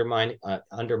of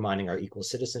undermining our equal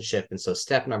citizenship. And so,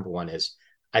 step number one is,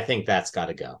 I think that's got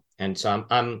to go. And so,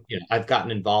 I've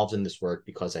gotten involved in this work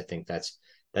because I think that's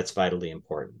vitally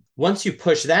important. Once you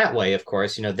push that way, of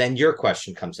course, then your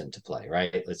question comes into play,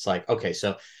 right? It's like, okay,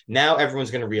 so now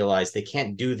everyone's going to realize they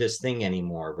can't do this thing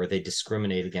anymore where they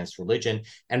discriminate against religion.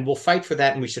 And we'll fight for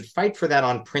that. And we should fight for that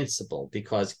on principle,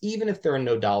 because even if there are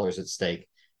no dollars at stake,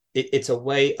 it's a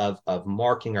way of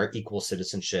marking our equal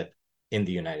citizenship in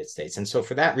the United States. And so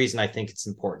for that reason, I think it's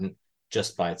important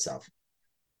just by itself.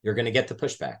 You're going to get the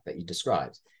pushback that you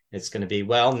described. It's going to be,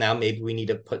 well, now maybe we need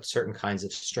to put certain kinds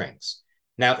of strings.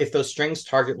 Now, if those strings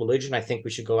target religion, I think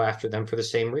we should go after them for the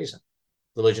same reason.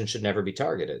 Religion should never be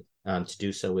targeted. To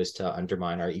do so is to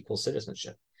undermine our equal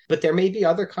citizenship. But there may be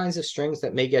other kinds of strings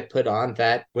that may get put on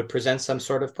that would present some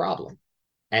sort of problem.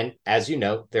 And as you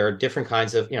know, there are different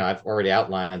kinds of, I've already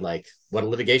outlined what a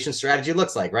litigation strategy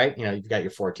looks like, right? You've got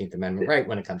your 14th Amendment right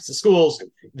when it comes to schools.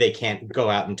 They can't go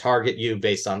out and target you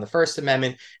based on the First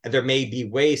Amendment. And there may be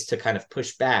ways to kind of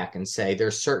push back and say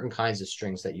there's certain kinds of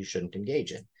strings that you shouldn't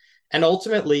engage in. And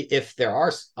ultimately, if there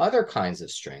are other kinds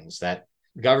of strings that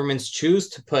governments choose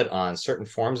to put on certain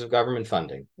forms of government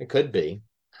funding, it could be,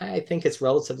 I think it's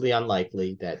relatively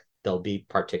unlikely that they'll be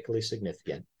particularly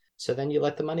significant. So then you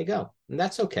let the money go. And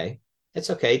that's okay. It's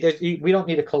okay. We don't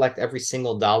need to collect every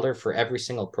single dollar for every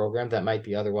single program that might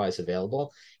be otherwise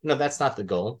available. That's not the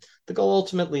goal. The goal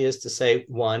ultimately is to say,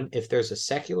 one, if there's a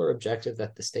secular objective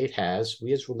that the state has,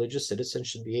 we as religious citizens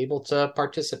should be able to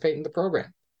participate in the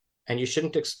program. And you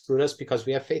shouldn't exclude us because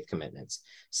we have faith commitments.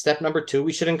 Step number two,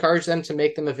 we should encourage them to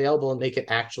make them available and make it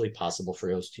actually possible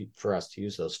for us to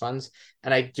use those funds.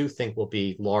 And I do think we'll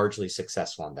be largely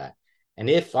successful on that. And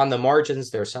if on the margins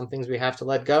there are some things we have to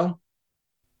let go,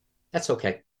 that's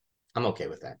okay. I'm okay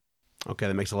with that. Okay,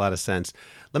 that makes a lot of sense.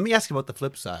 Let me ask you about the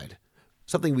flip side.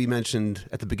 Something we mentioned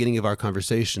at the beginning of our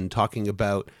conversation, talking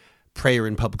about prayer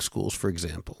in public schools, for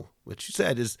example, which you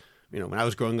said is, when I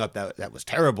was growing up, that was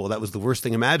terrible. That was the worst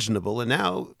thing imaginable. And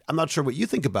now I'm not sure what you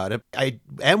think about it. I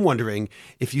am wondering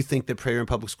if you think that prayer in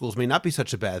public schools may not be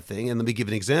such a bad thing. And let me give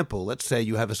an example. Let's say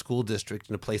you have a school district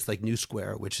in a place like New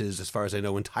Square, which is, as far as I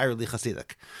know, entirely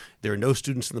Chassidic. There are no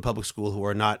students in the public school who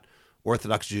are not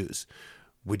Orthodox Jews.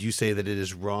 Would you say that it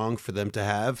is wrong for them to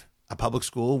have a public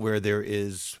school where there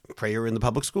is prayer in the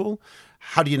public school?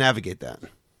 How do you navigate that?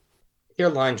 Your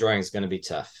line drawing is going to be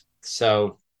tough.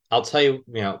 So I'll tell you,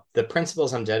 the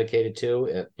principles I'm dedicated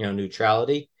to,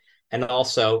 neutrality, and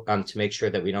also to make sure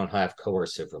that we don't have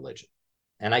coercive religion.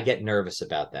 And I get nervous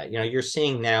about that. You're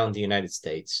seeing now in the United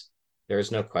States, there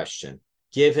is no question,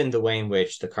 given the way in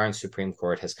which the current Supreme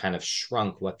Court has kind of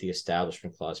shrunk what the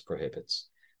Establishment Clause prohibits.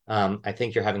 I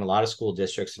think you're having a lot of school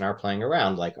districts and are playing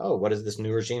around like, oh, what does this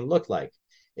new regime look like?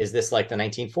 Is this like the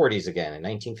 1940s again and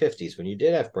 1950s when you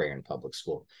did have prayer in public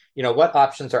school? What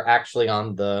options are actually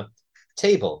on the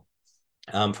table?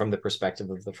 from the perspective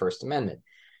of the First Amendment.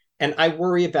 And I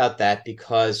worry about that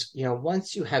because,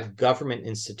 once you have government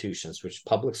institutions, which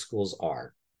public schools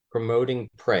are, promoting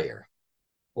prayer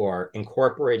or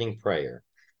incorporating prayer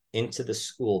into the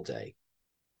school day,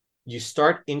 you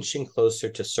start inching closer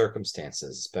to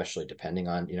circumstances, especially depending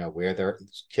on, where their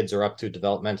kids are up to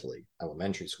developmentally,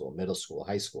 elementary school, middle school,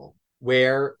 high school,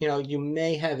 where, you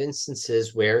may have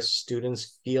instances where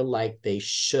students feel like they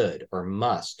should or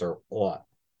must or ought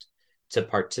to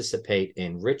participate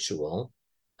in ritual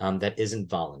that isn't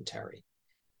voluntary.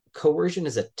 Coercion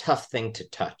is a tough thing to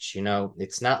touch.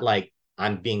 It's not like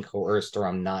I'm being coerced or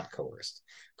I'm not coerced.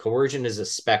 Coercion is a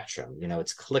spectrum.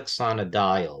 It's clicks on a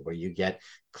dial where you get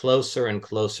closer and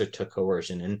closer to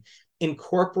coercion. And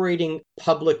incorporating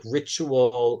public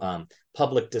ritual,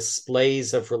 public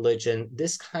displays of religion,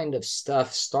 this kind of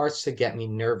stuff starts to get me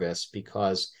nervous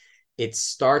because it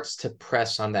starts to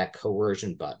press on that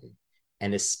coercion button.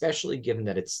 And especially given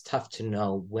that it's tough to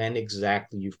know when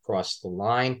exactly you've crossed the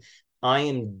line, I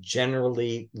am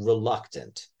generally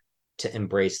reluctant to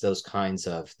embrace those kinds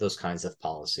of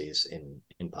policies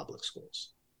in public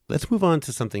schools. Let's move on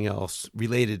to something else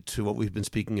related to what we've been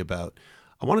speaking about.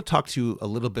 I want to talk to you a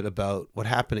little bit about what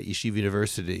happened at Yeshiva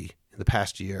University in the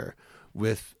past year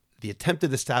with the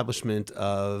attempted establishment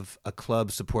of a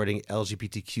club supporting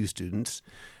LGBTQ students,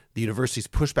 the university's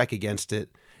pushback against it,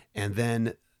 and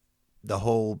then the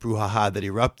whole brouhaha that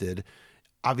erupted.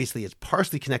 Obviously, it's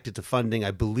partially connected to funding.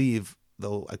 I believe,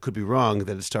 though I could be wrong,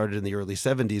 that it started in the early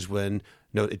 70s when,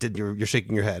 no, it didn't. You're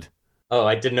shaking your head. Oh,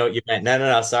 I didn't know what you meant.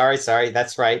 No. Sorry.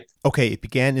 That's right. Okay, it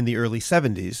began in the early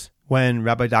 70s when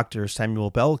Rabbi Dr.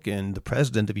 Samuel Belkin, the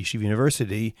president of Yeshiva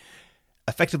University,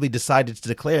 effectively decided to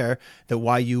declare that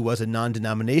YU was a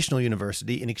non-denominational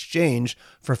university in exchange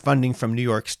for funding from New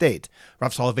York State.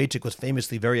 Rav Soloveitchik was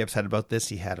famously very upset about this.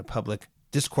 He had a public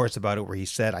discourse about it where he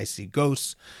said, "I see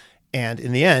ghosts." And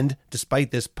in the end,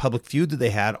 despite this public feud that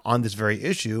they had on this very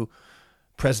issue,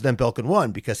 President Belkin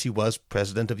won because he was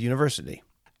president of the university.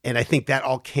 And I think that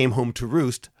all came home to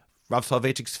roost. Rav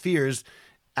Soloveitchik's fears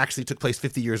actually took place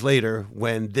 50 years later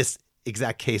when this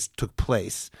exact case took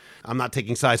place. I'm not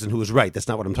taking sides on who was right. That's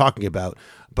not what I'm talking about.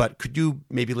 But could you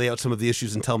maybe lay out some of the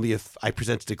issues and tell me if I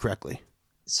presented it correctly?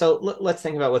 So let's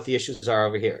think about what the issues are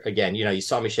over here. Again, you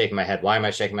saw me shaking my head. Why am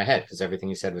I shaking my head? Because everything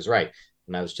you said was right.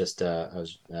 And I was just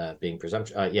being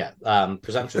presumptuous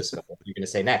about what you're going to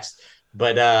say next.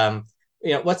 But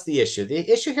what's the issue?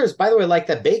 The issue here is, by the way, like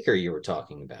that baker you were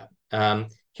talking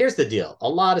about. Here's the deal. A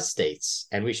lot of states,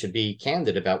 and we should be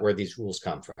candid about where these rules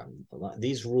come from.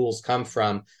 These rules come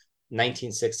from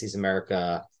 1960s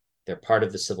America. They're part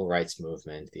of the civil rights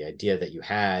movement. The idea that you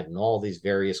had in all these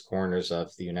various corners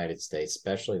of the United States,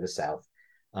 especially the South,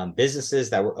 businesses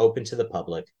that were open to the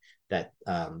public that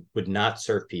would not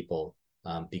serve people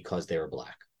because they were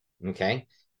Black. Okay.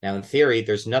 Now, in theory,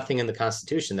 there's nothing in the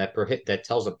Constitution that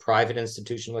tells a private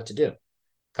institution what to do.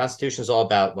 Constitution is all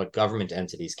about what government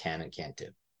entities can and can't do.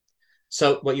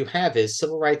 So what you have is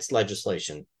civil rights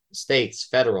legislation, states,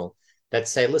 federal, that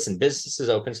say, listen, business is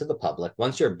open to the public.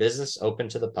 Once you're a business open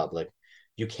to the public,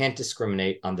 you can't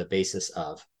discriminate on the basis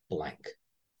of blank.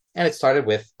 And it started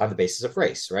with on the basis of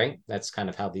race, right? That's kind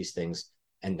of how these things,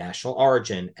 and national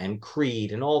origin and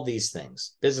creed and all these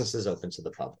things, business is open to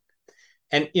the public.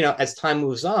 And, as time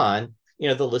moves on,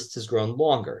 the list has grown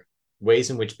longer, ways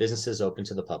in which businesses open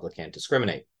to the public can't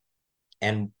discriminate.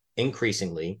 And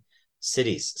increasingly,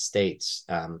 cities, states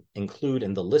include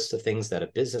in the list of things that a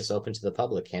business open to the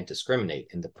public can't discriminate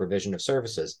in the provision of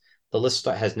services. The list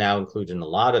has now included in a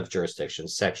lot of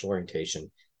jurisdictions sexual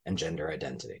orientation and gender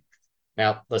identity.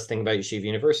 Now, let's think about Yeshiva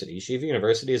University. Yeshiva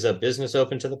University is a business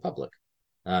open to the public.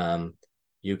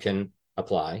 You can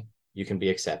apply, you can be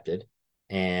accepted,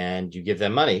 and you give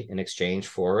them money in exchange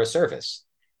for a service.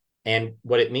 And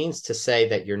what it means to say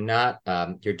that you're not,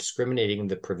 you're discriminating in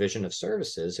the provision of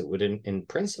services, it would in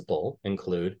principle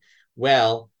include,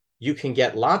 well, you can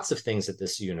get lots of things at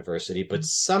this university, but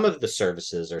some of the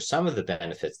services or some of the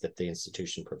benefits that the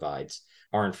institution provides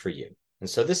aren't for you. And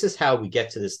so this is how we get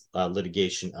to this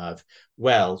litigation of,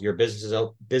 well, your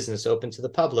business open to the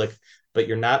public, but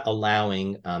you're not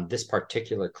allowing this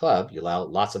particular club. You allow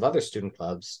lots of other student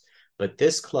clubs, but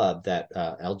this club, that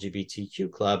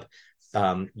LGBTQ club,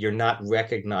 you're not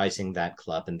recognizing that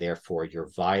club, and therefore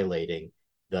you're violating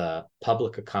the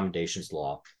public accommodations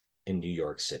law in New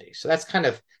York City. So that's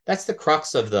the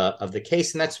crux of the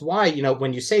case, and that's why,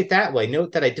 when you say it that way,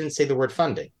 note that I didn't say the word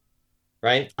funding,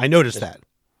 right? I noticed that.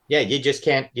 Yeah, you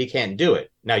can't do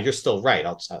it. Now you're still right.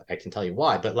 I can tell you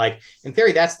why, but like in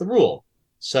theory, that's the rule.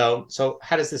 So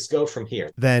how does this go from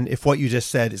here? Then if what you just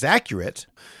said is accurate,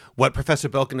 what Professor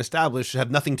Belkin established should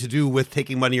have nothing to do with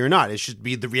taking money or not. It should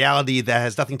be the reality that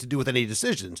has nothing to do with any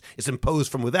decisions. It's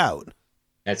imposed from without.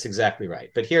 That's exactly right.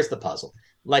 But here's the puzzle.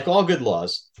 Like all good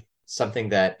laws, something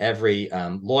that every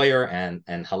lawyer and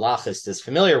halachist is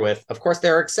familiar with, of course,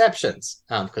 there are exceptions,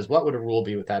 because what would a rule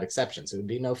be without exceptions? It would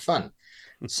be no fun.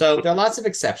 So there are lots of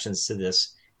exceptions to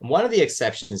this. And one of the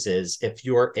exceptions is if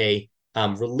you're a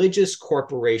religious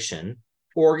corporation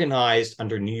organized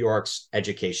under New York's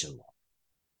education law.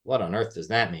 What on earth does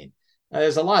that mean?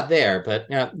 There's a lot there, but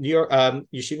New York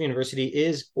Yeshiva University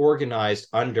is organized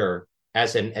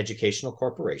as an educational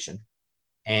corporation,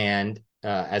 and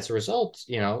as a result,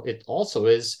 it also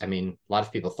is. I mean, a lot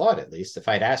of people thought, at least, if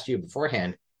I'd asked you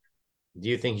beforehand, do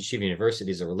you think Yeshiva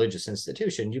University is a religious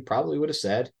institution? You probably would have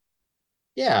said,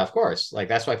 yeah, of course. Like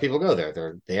that's why people go there.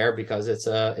 They're there because it's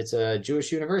a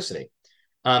Jewish university.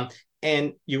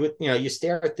 And you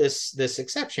stare at this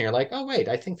exception. You're like, oh wait,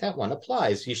 I think that one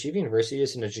applies. Yeshiva University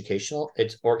is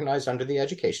it's organized under the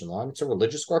education law. And it's a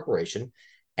religious corporation,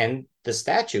 and the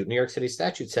statute, New York City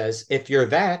statute, says if you're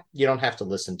that, you don't have to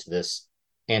listen to this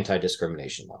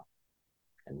anti-discrimination law.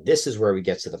 And this is where we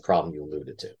get to the problem you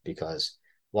alluded to, because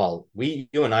while you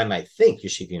and I might think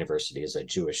Yeshiva University is a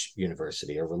Jewish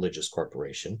university, a religious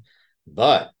corporation,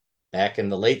 but back in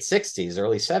the late 60s,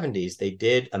 early 70s, they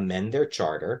did amend their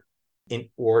charter in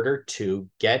order to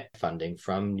get funding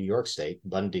from New York State,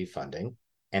 Bundy funding.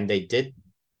 And they did,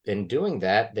 in doing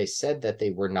that, they said that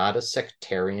they were not a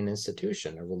sectarian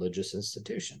institution, a religious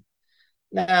institution.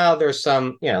 Now there's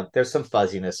some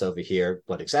fuzziness over here.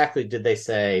 What exactly did they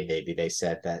say? Maybe they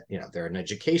said that, they're an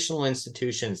educational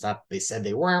institution. It's not, they said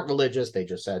they weren't religious. They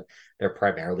just said they're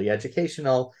primarily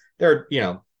educational. There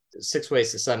are, 6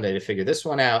 ways to Sunday to figure this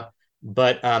one out.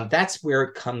 But that's where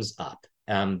it comes up.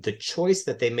 The choice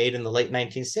that they made in the late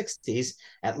 1960s,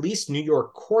 at least New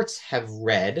York courts have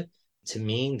read to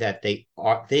mean that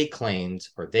they claimed,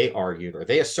 or they argued, or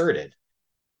they asserted,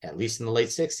 at least in the late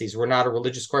 60s, we're not a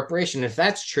religious corporation. If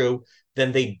that's true,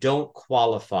 then they don't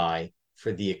qualify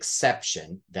for the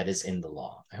exception that is in the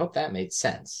law. I hope that made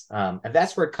sense. And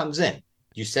that's where it comes in.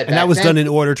 You said, and that was done in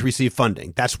order to receive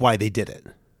funding. That's why they did it.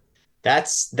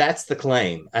 That's the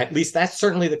claim. At least that's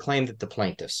certainly the claim that the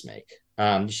plaintiffs make.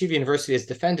 Yeshiva University has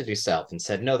defended itself and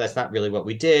said, no, that's not really what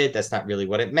we did. That's not really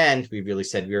what it meant. We really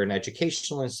said we were an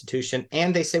educational institution.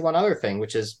 And they say one other thing,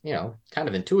 which is, kind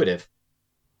of intuitive.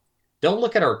 Don't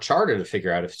look at our charter to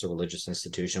figure out if it's a religious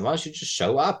institution. Why don't you just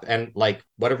show up and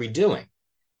what are we doing?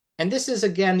 And this is,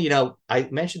 again, I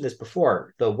mentioned this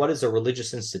before, the what is a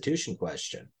religious institution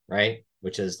question, right?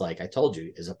 Which is, like I told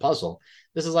you, is a puzzle.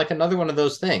 This is like another one of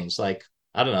those things. Like,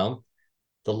 I don't know,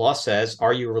 the law says,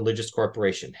 are you a religious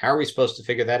corporation? How are we supposed to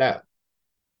figure that out?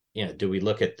 Do we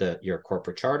look at your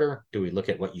corporate charter? Do we look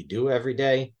at what you do every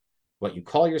day? What you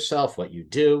call yourself, what you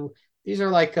do? These are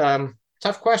like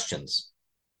tough questions.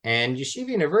 And Yeshiva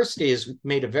University has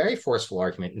made a very forceful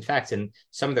argument. In fact, in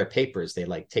some of their papers, they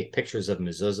take pictures of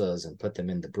mezuzahs and put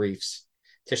them in the briefs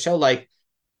to show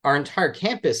our entire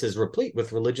campus is replete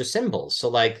with religious symbols.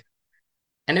 So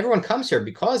and everyone comes here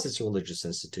because it's a religious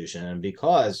institution and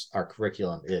because our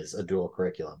curriculum is a dual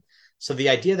curriculum. So the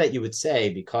idea that you would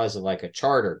say because of a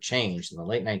charter change in the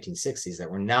late 1960s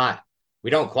that we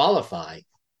don't qualify,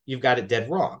 you've got it dead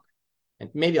wrong. And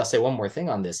maybe I'll say one more thing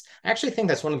on this. I actually think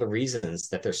that's one of the reasons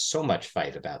that there's so much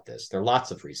fight about this. There are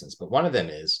lots of reasons, but one of them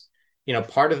is,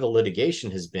 part of the litigation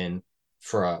has been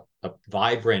for a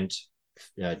vibrant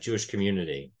Jewish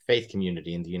community, faith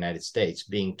community in the United States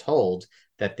being told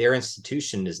that their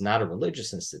institution is not a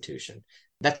religious institution.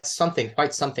 That's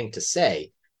quite something to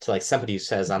say to somebody who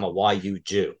says, I'm a YU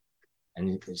Jew.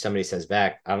 And somebody says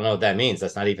back, I don't know what that means.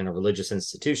 That's not even a religious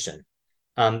institution.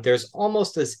 There's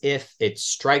almost as if it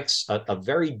strikes a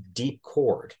very deep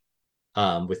chord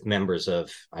with members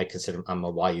of, I'm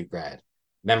a YU grad,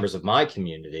 members of my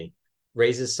community,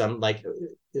 raises some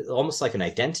almost like an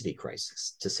identity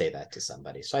crisis to say that to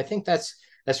somebody. So I think that's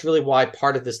really why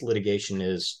part of this litigation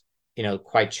is,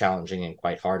 quite challenging and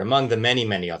quite hard, among the many,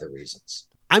 many other reasons.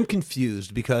 I'm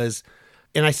confused because,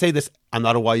 and I say this, I'm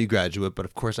not a YU graduate, but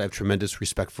of course I have tremendous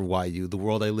respect for YU. The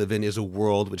world I live in is a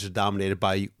world which is dominated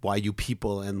by YU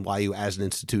people and YU as an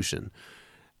institution.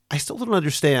 I still don't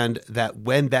understand that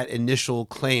when that initial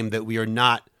claim that we are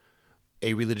not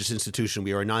a religious institution,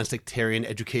 we are a non-sectarian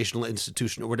educational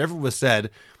institution, or whatever was said,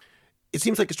 it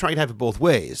seems like it's trying to have it both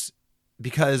ways,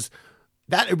 because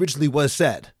that originally was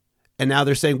said. And now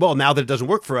they're saying, well, now that it doesn't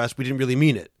work for us, we didn't really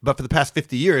mean it. But for the past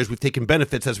 50 years, we've taken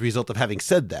benefits as a result of having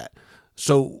said that.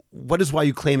 So what is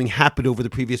YU claiming happened over the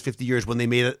previous 50 years when they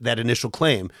made that initial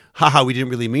claim? Haha, we didn't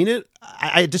really mean it.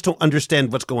 I just don't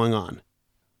understand what's going on.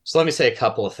 So let me say a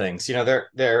couple of things.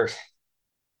 There.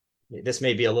 This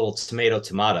may be a little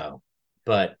tomato,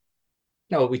 but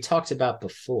we talked about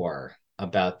before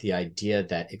about the idea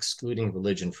that excluding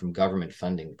religion from government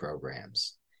funding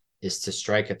programs is to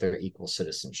strike at their equal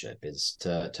citizenship, is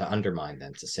to undermine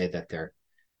them, to say that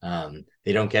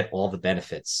they don't get all the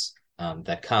benefits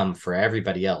that come for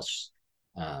everybody else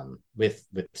with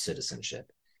citizenship.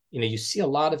 You see a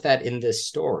lot of that in this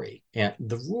story. And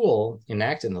the rule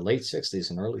enacted in the late 60s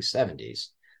and early 70s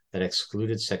that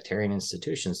excluded sectarian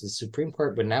institutions, the Supreme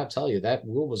Court would now tell you that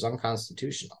rule was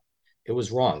unconstitutional. It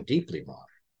was wrong, deeply wrong.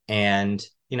 And,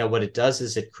 what it does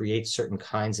is it creates certain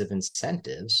kinds of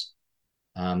incentives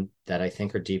that I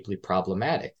think are deeply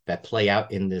problematic that play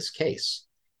out in this case.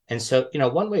 And so,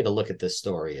 one way to look at this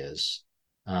story is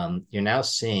you're now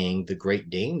seeing the great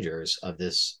dangers of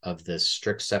this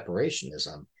strict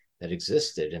separationism that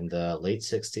existed in the late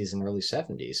 60s and early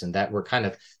 70s, and that we're kind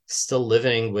of still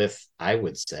living with, I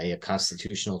would say, a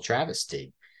constitutional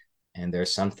travesty. And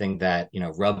there's something that,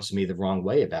 rubs me the wrong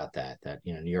way about that,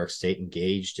 New York State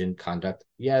engaged in conduct.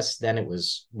 Yes, then it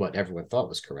was what everyone thought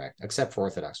was correct, except for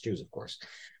Orthodox Jews, of course.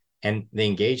 And they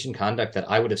engaged in conduct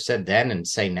that I would have said then and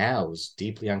say now was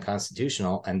deeply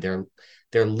unconstitutional. And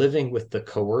they're living with the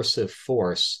coercive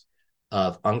force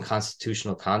of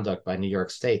unconstitutional conduct by New York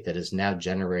State that is now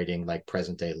generating like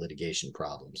present day litigation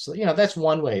problems. So, that's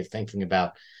one way of thinking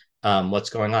about what's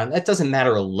going on. That doesn't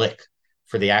matter a lick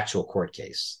for the actual court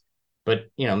case, but,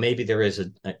 maybe there is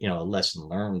a lesson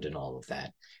learned in all of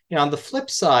that. On the flip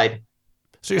side.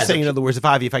 So you're saying, in other words, if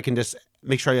I can just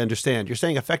make sure I understand, you're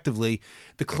saying effectively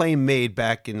the claim made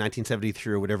back in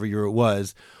 1973 or whatever year it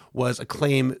was a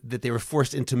claim that they were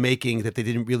forced into making that they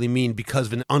didn't really mean because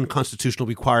of an unconstitutional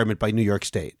requirement by New York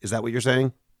State. Is that what you're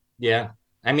saying? Yeah.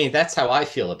 I mean, that's how I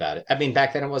feel about it. I mean,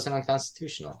 back then it wasn't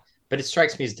unconstitutional, but it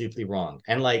strikes me as deeply wrong.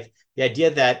 And like the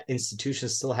idea that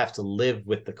institutions still have to live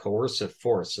with the coercive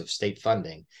force of state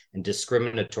funding and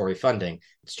discriminatory funding,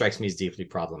 it strikes me as deeply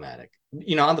problematic.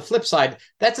 On the flip side,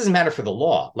 that doesn't matter for the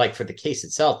law, like for the case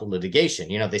itself, the litigation,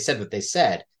 they said what they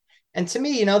said. And to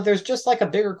me, there's just like a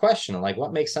bigger question, like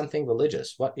what makes something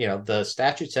religious? What, the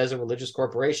statute says a religious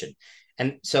corporation.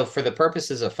 And so for the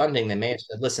purposes of funding, they may have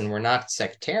said, listen, we're not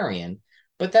sectarian,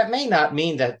 but that may not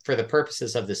mean that for the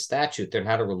purposes of the statute, they're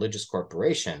not a religious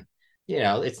corporation.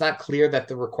 It's not clear that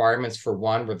the requirements for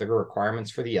one were the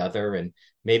requirements for the other. And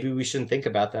maybe we shouldn't think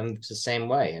about them the same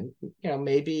way. And,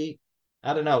 maybe,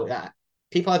 I don't know,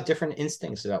 people have different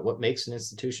instincts about what makes an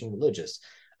institution religious.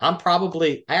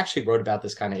 I actually wrote about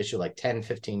this kind of issue like 10,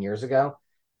 15 years ago,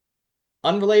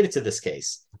 unrelated to this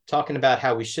case, talking about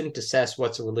how we shouldn't assess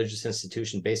what's a religious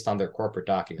institution based on their corporate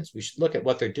documents. We should look at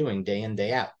what they're doing day in,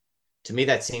 day out. To me,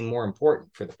 that seemed more important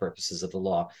for the purposes of the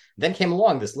law. Then came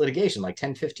along this litigation like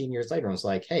 10, 15 years later and was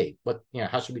like, hey,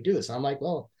 how should we do this? And I'm like,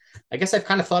 well, I guess I've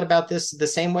kind of thought about this the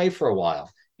same way for a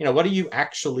while. What are you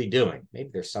actually doing? Maybe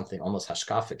there's something almost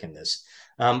hashkafic in this.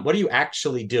 What are you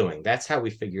actually doing? That's how we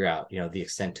figure out, the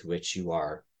extent to which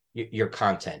your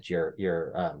content, your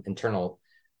internal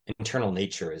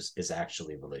nature is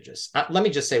actually religious. Let me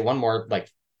just say one more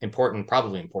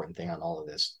probably important thing on all of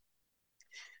this.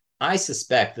 I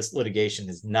suspect this litigation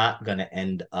is not going to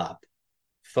end up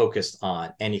focused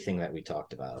on anything that we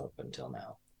talked about up until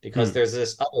now, because there's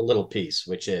this other little piece,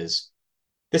 which is,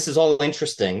 this is all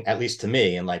interesting, at least to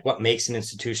me, and like what makes an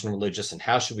institution religious and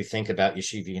how should we think about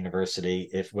Yeshiva University,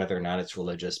 if whether or not it's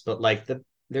religious. But like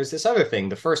there's this other thing,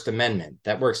 the First Amendment,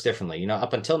 that works differently.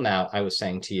 Up until now, I was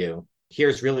saying to you,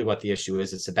 here's really what the issue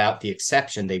is. It's about the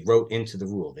exception they wrote into the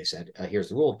rule. They said, here's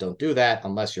the rule, don't do that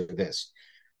unless you're this.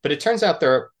 But it turns out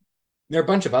there are a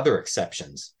bunch of other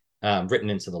exceptions written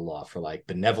into the law for like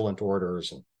benevolent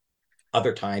orders and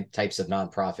other types of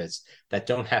nonprofits that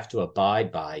don't have to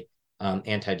abide by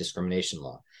anti-discrimination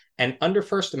law. And under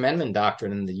First Amendment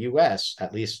doctrine in the US,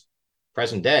 at least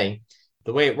present day,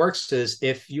 the way it works is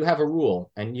if you have a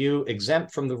rule and you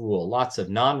exempt from the rule lots of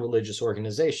non-religious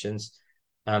organizations,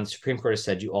 the Supreme Court has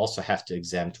said you also have to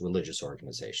exempt religious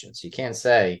organizations. You can't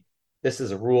say, this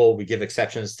is a rule, we give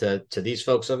exceptions to these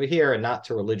folks over here and not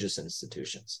to religious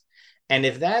institutions. And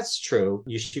if that's true,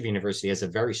 Yeshiva University has a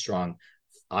very strong,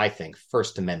 I think,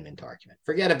 First Amendment argument.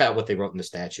 Forget about what they wrote in the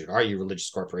statute. Are you a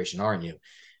religious corporation? Aren't you?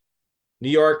 New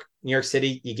York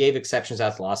City, you gave exceptions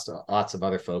out to lots of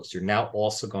other folks. You're now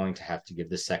also going to have to give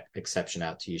this exception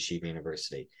out to Yeshiva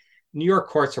University. New York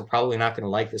courts are probably not going to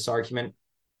like this argument.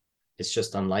 It's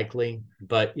just unlikely.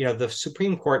 But, the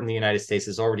Supreme Court in the United States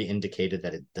has already indicated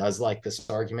that it does like this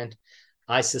argument.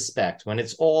 I suspect when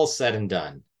it's all said and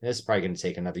done, this is probably going to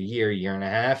take another year and a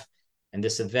half, and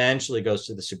this eventually goes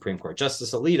to the Supreme Court.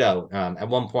 Justice Alito, at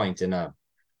one point in a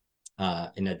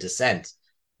dissent,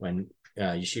 when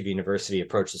Yeshiva University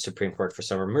approached the Supreme Court for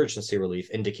some emergency relief,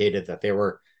 indicated that there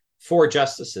were 4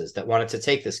 justices that wanted to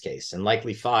take this case, and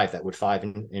likely 5 that would find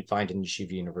in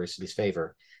Yeshiva University's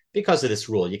favor because of this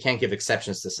rule. You can't give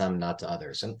exceptions to some, not to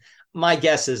others. And my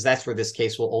guess is that's where this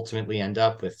case will ultimately end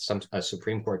up, with a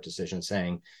Supreme Court decision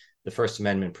saying the First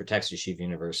Amendment protects Yeshiva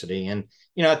University. And,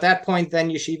 at that point, then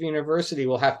Yeshiva University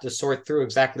will have to sort through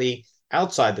exactly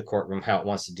outside the courtroom how it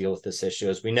wants to deal with this issue.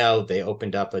 As we know, they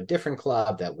opened up a different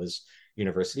club that was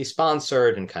university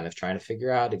sponsored, and kind of trying to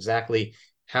figure out exactly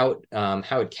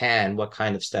what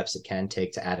kind of steps it can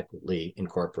take to adequately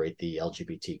incorporate the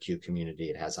LGBTQ community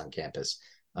it has on campus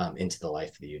into the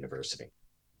life of the university.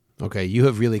 Okay, you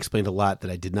have really explained a lot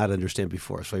that I did not understand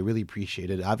before, so I really appreciate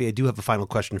it. Avi, I do have a final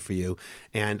question for you,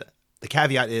 and the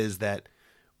caveat is that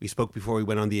we spoke before we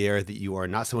went on the air that you are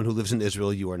not someone who lives in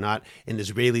Israel. You are not an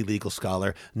Israeli legal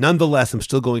scholar. Nonetheless, I'm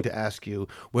still going to ask you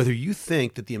whether you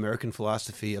think that the American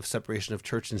philosophy of separation of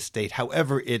church and state,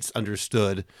 however it's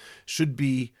understood, should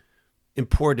be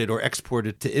imported or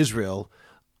exported to Israel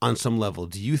on some level.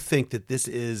 Do you think that this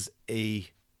is a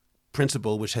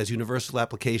principle which has universal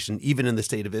application even in the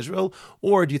state of Israel,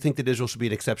 or do you think that Israel should be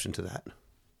an exception to that?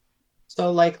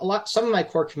 So some of my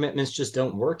core commitments just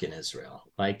don't work in Israel,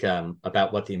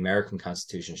 about what the American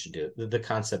Constitution should do, the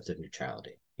concept of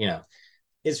neutrality.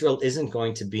 Israel isn't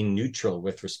going to be neutral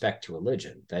with respect to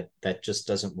religion. That just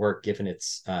doesn't work given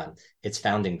its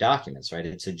founding documents, right?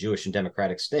 It's a Jewish and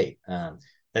democratic state.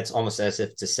 That's almost as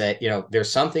if to say,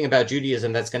 there's something about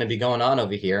Judaism that's going to be going on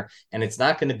over here, and it's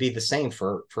not going to be the same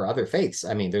for other faiths.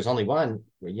 I mean, there's only one,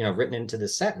 written into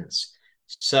this sentence.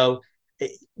 So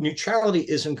neutrality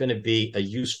isn't going to be a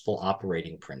useful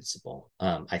operating principle,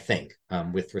 I think,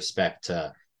 with respect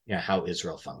to how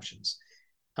Israel functions.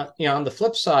 On the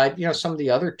flip side, some of the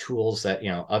other tools that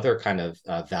other kind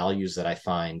of values that I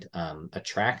find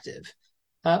attractive,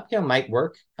 might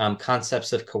work.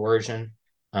 Concepts of coercion,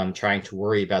 trying to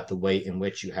worry about the way in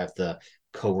which you have the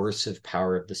coercive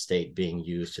power of the state being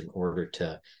used in order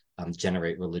to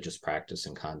generate religious practice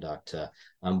and conduct,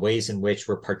 ways in which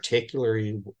we're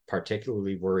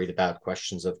particularly worried about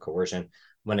questions of coercion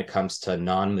when it comes to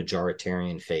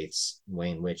non-majoritarian faiths, way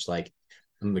in which a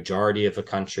majority of a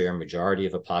country or majority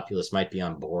of a populace might be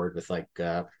on board with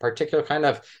a particular kind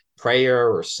of prayer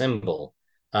or symbol.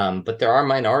 But there are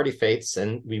minority faiths,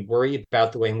 and we worry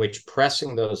about the way in which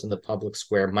pressing those in the public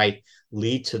square might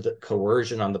lead to the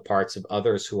coercion on the parts of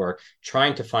others who are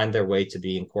trying to find their way to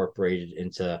be incorporated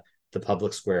into the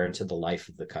public square, into the life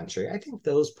of the country. I think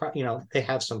those, they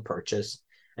have some purchase.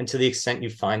 And to the extent you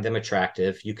find them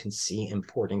attractive, you can see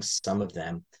importing some of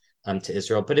them to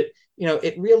Israel. But it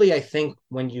really, I think,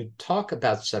 when you talk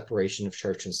about separation of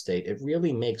church and state, it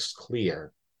really makes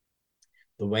clear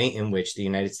the way in which the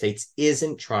United States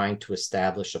isn't trying to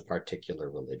establish a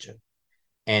particular religion.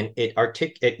 And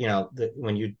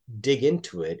when you dig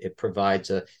into it, it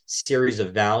provides a series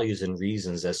of values and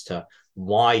reasons as to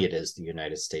why it is the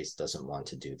United States doesn't want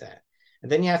to do that.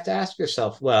 And then you have to ask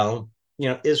yourself, well,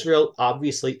 Israel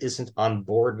obviously isn't on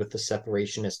board with the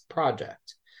separationist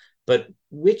project, but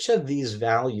which of these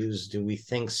values do we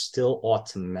think still ought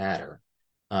to matter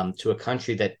to a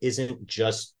country that isn't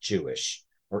just Jewish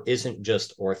or isn't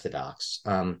just Orthodox?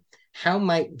 How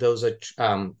might those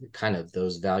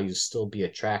those values still be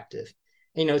attractive?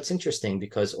 It's interesting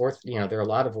because there are a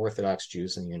lot of Orthodox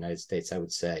Jews in the United States, I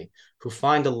would say, who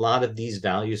find a lot of these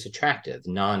values attractive: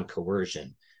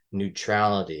 non-coercion,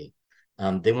 neutrality.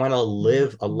 They want to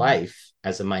live a life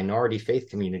as a minority faith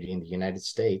community in the United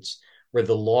States where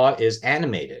the law is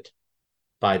animated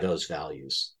by those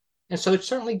values. And so it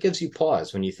certainly gives you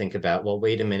pause when you think about, well,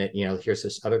 wait a minute, here's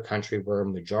this other country where a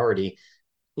majority,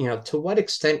 to what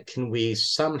extent can we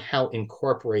somehow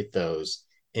incorporate those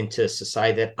into a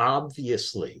society that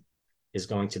obviously is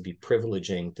going to be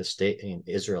privileging the state in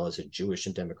Israel as a Jewish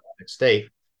and democratic state?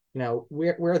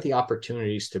 Where are the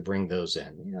opportunities to bring those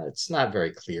in? It's not a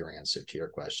very clear answer to your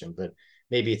question, but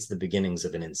maybe it's the beginnings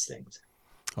of an instinct.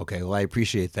 Okay, well, I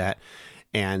appreciate that.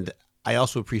 And I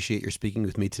also appreciate your speaking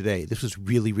with me today. This was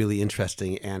really, really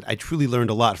interesting, and I truly learned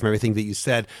a lot from everything that you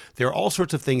said. There are all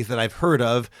sorts of things that I've heard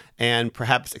of and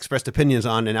perhaps expressed opinions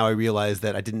on, and now I realize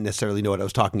that I didn't necessarily know what I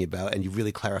was talking about, and you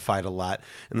really clarified a lot,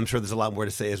 and I'm sure there's a lot more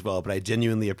to say as well, but I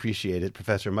genuinely appreciate it.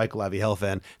 Professor Michael Avi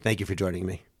Helfand, thank you for joining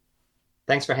me.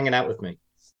 Thanks for hanging out with me.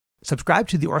 Subscribe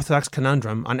to The Orthodox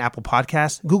Conundrum on Apple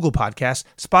Podcasts, Google Podcasts,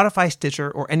 Spotify, Stitcher,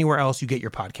 or anywhere else you get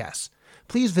your podcasts.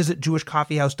 Please visit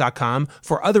jewishcoffeehouse.com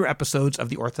for other episodes of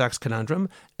The Orthodox Conundrum,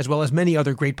 as well as many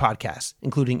other great podcasts,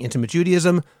 including Intimate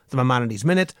Judaism, The Maimonides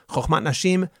Minute, Chochmat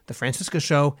Nashim, The Francisca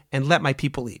Show, and Let My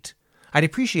People Eat. I'd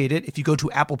appreciate it if you go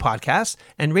to Apple Podcasts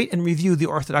and rate and review The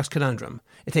Orthodox Conundrum.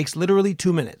 It takes literally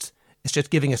 2 minutes. It's just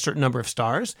giving a certain number of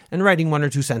stars and writing 1 or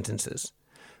 2 sentences.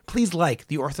 Please like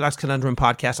the Orthodox Conundrum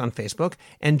podcast on Facebook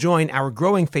and join our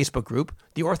growing Facebook group,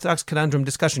 the Orthodox Conundrum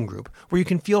Discussion Group, where you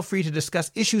can feel free to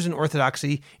discuss issues in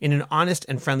Orthodoxy in an honest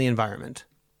and friendly environment.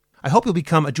 I hope you'll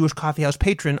become a Jewish Coffee House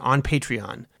patron on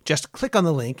Patreon. Just click on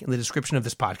the link in the description of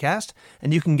this podcast,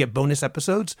 and you can get bonus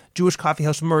episodes, Jewish Coffee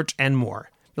House merch, and more.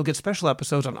 You'll get special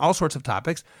episodes on all sorts of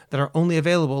topics that are only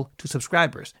available to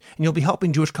subscribers, and you'll be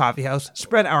helping Jewish Coffee House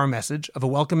spread our message of a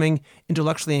welcoming,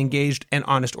 intellectually engaged, and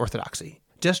honest Orthodoxy.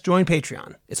 Just join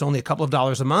Patreon. It's only a couple of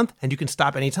dollars a month, and you can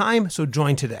stop anytime, so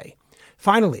join today.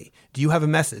 Finally, do you have a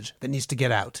message that needs to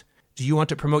get out? Do you want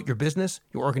to promote your business,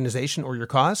 your organization, or your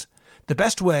cause? The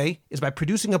best way is by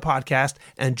producing a podcast,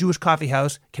 and Jewish Coffee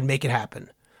House can make it happen.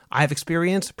 I have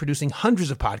experience producing hundreds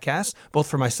of podcasts, both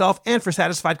for myself and for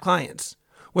satisfied clients.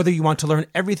 Whether you want to learn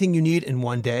everything you need in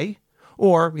one day,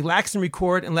 or relax and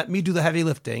record and let me do the heavy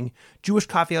lifting, Jewish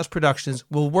Coffee House Productions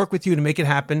will work with you to make it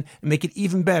happen and make it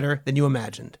even better than you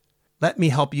imagined. Let me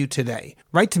help you today.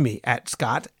 Write to me at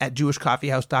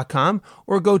scott@jewishcoffeehouse.com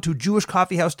or go to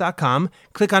jewishcoffeehouse.com,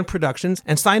 click on Productions,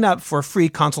 and sign up for a free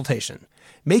consultation.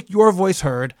 Make your voice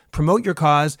heard, promote your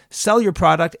cause, sell your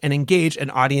product, and engage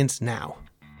an audience now.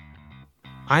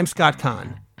 I'm Scott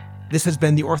Kahn. This has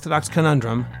been The Orthodox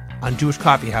Conundrum on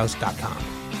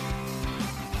jewishcoffeehouse.com.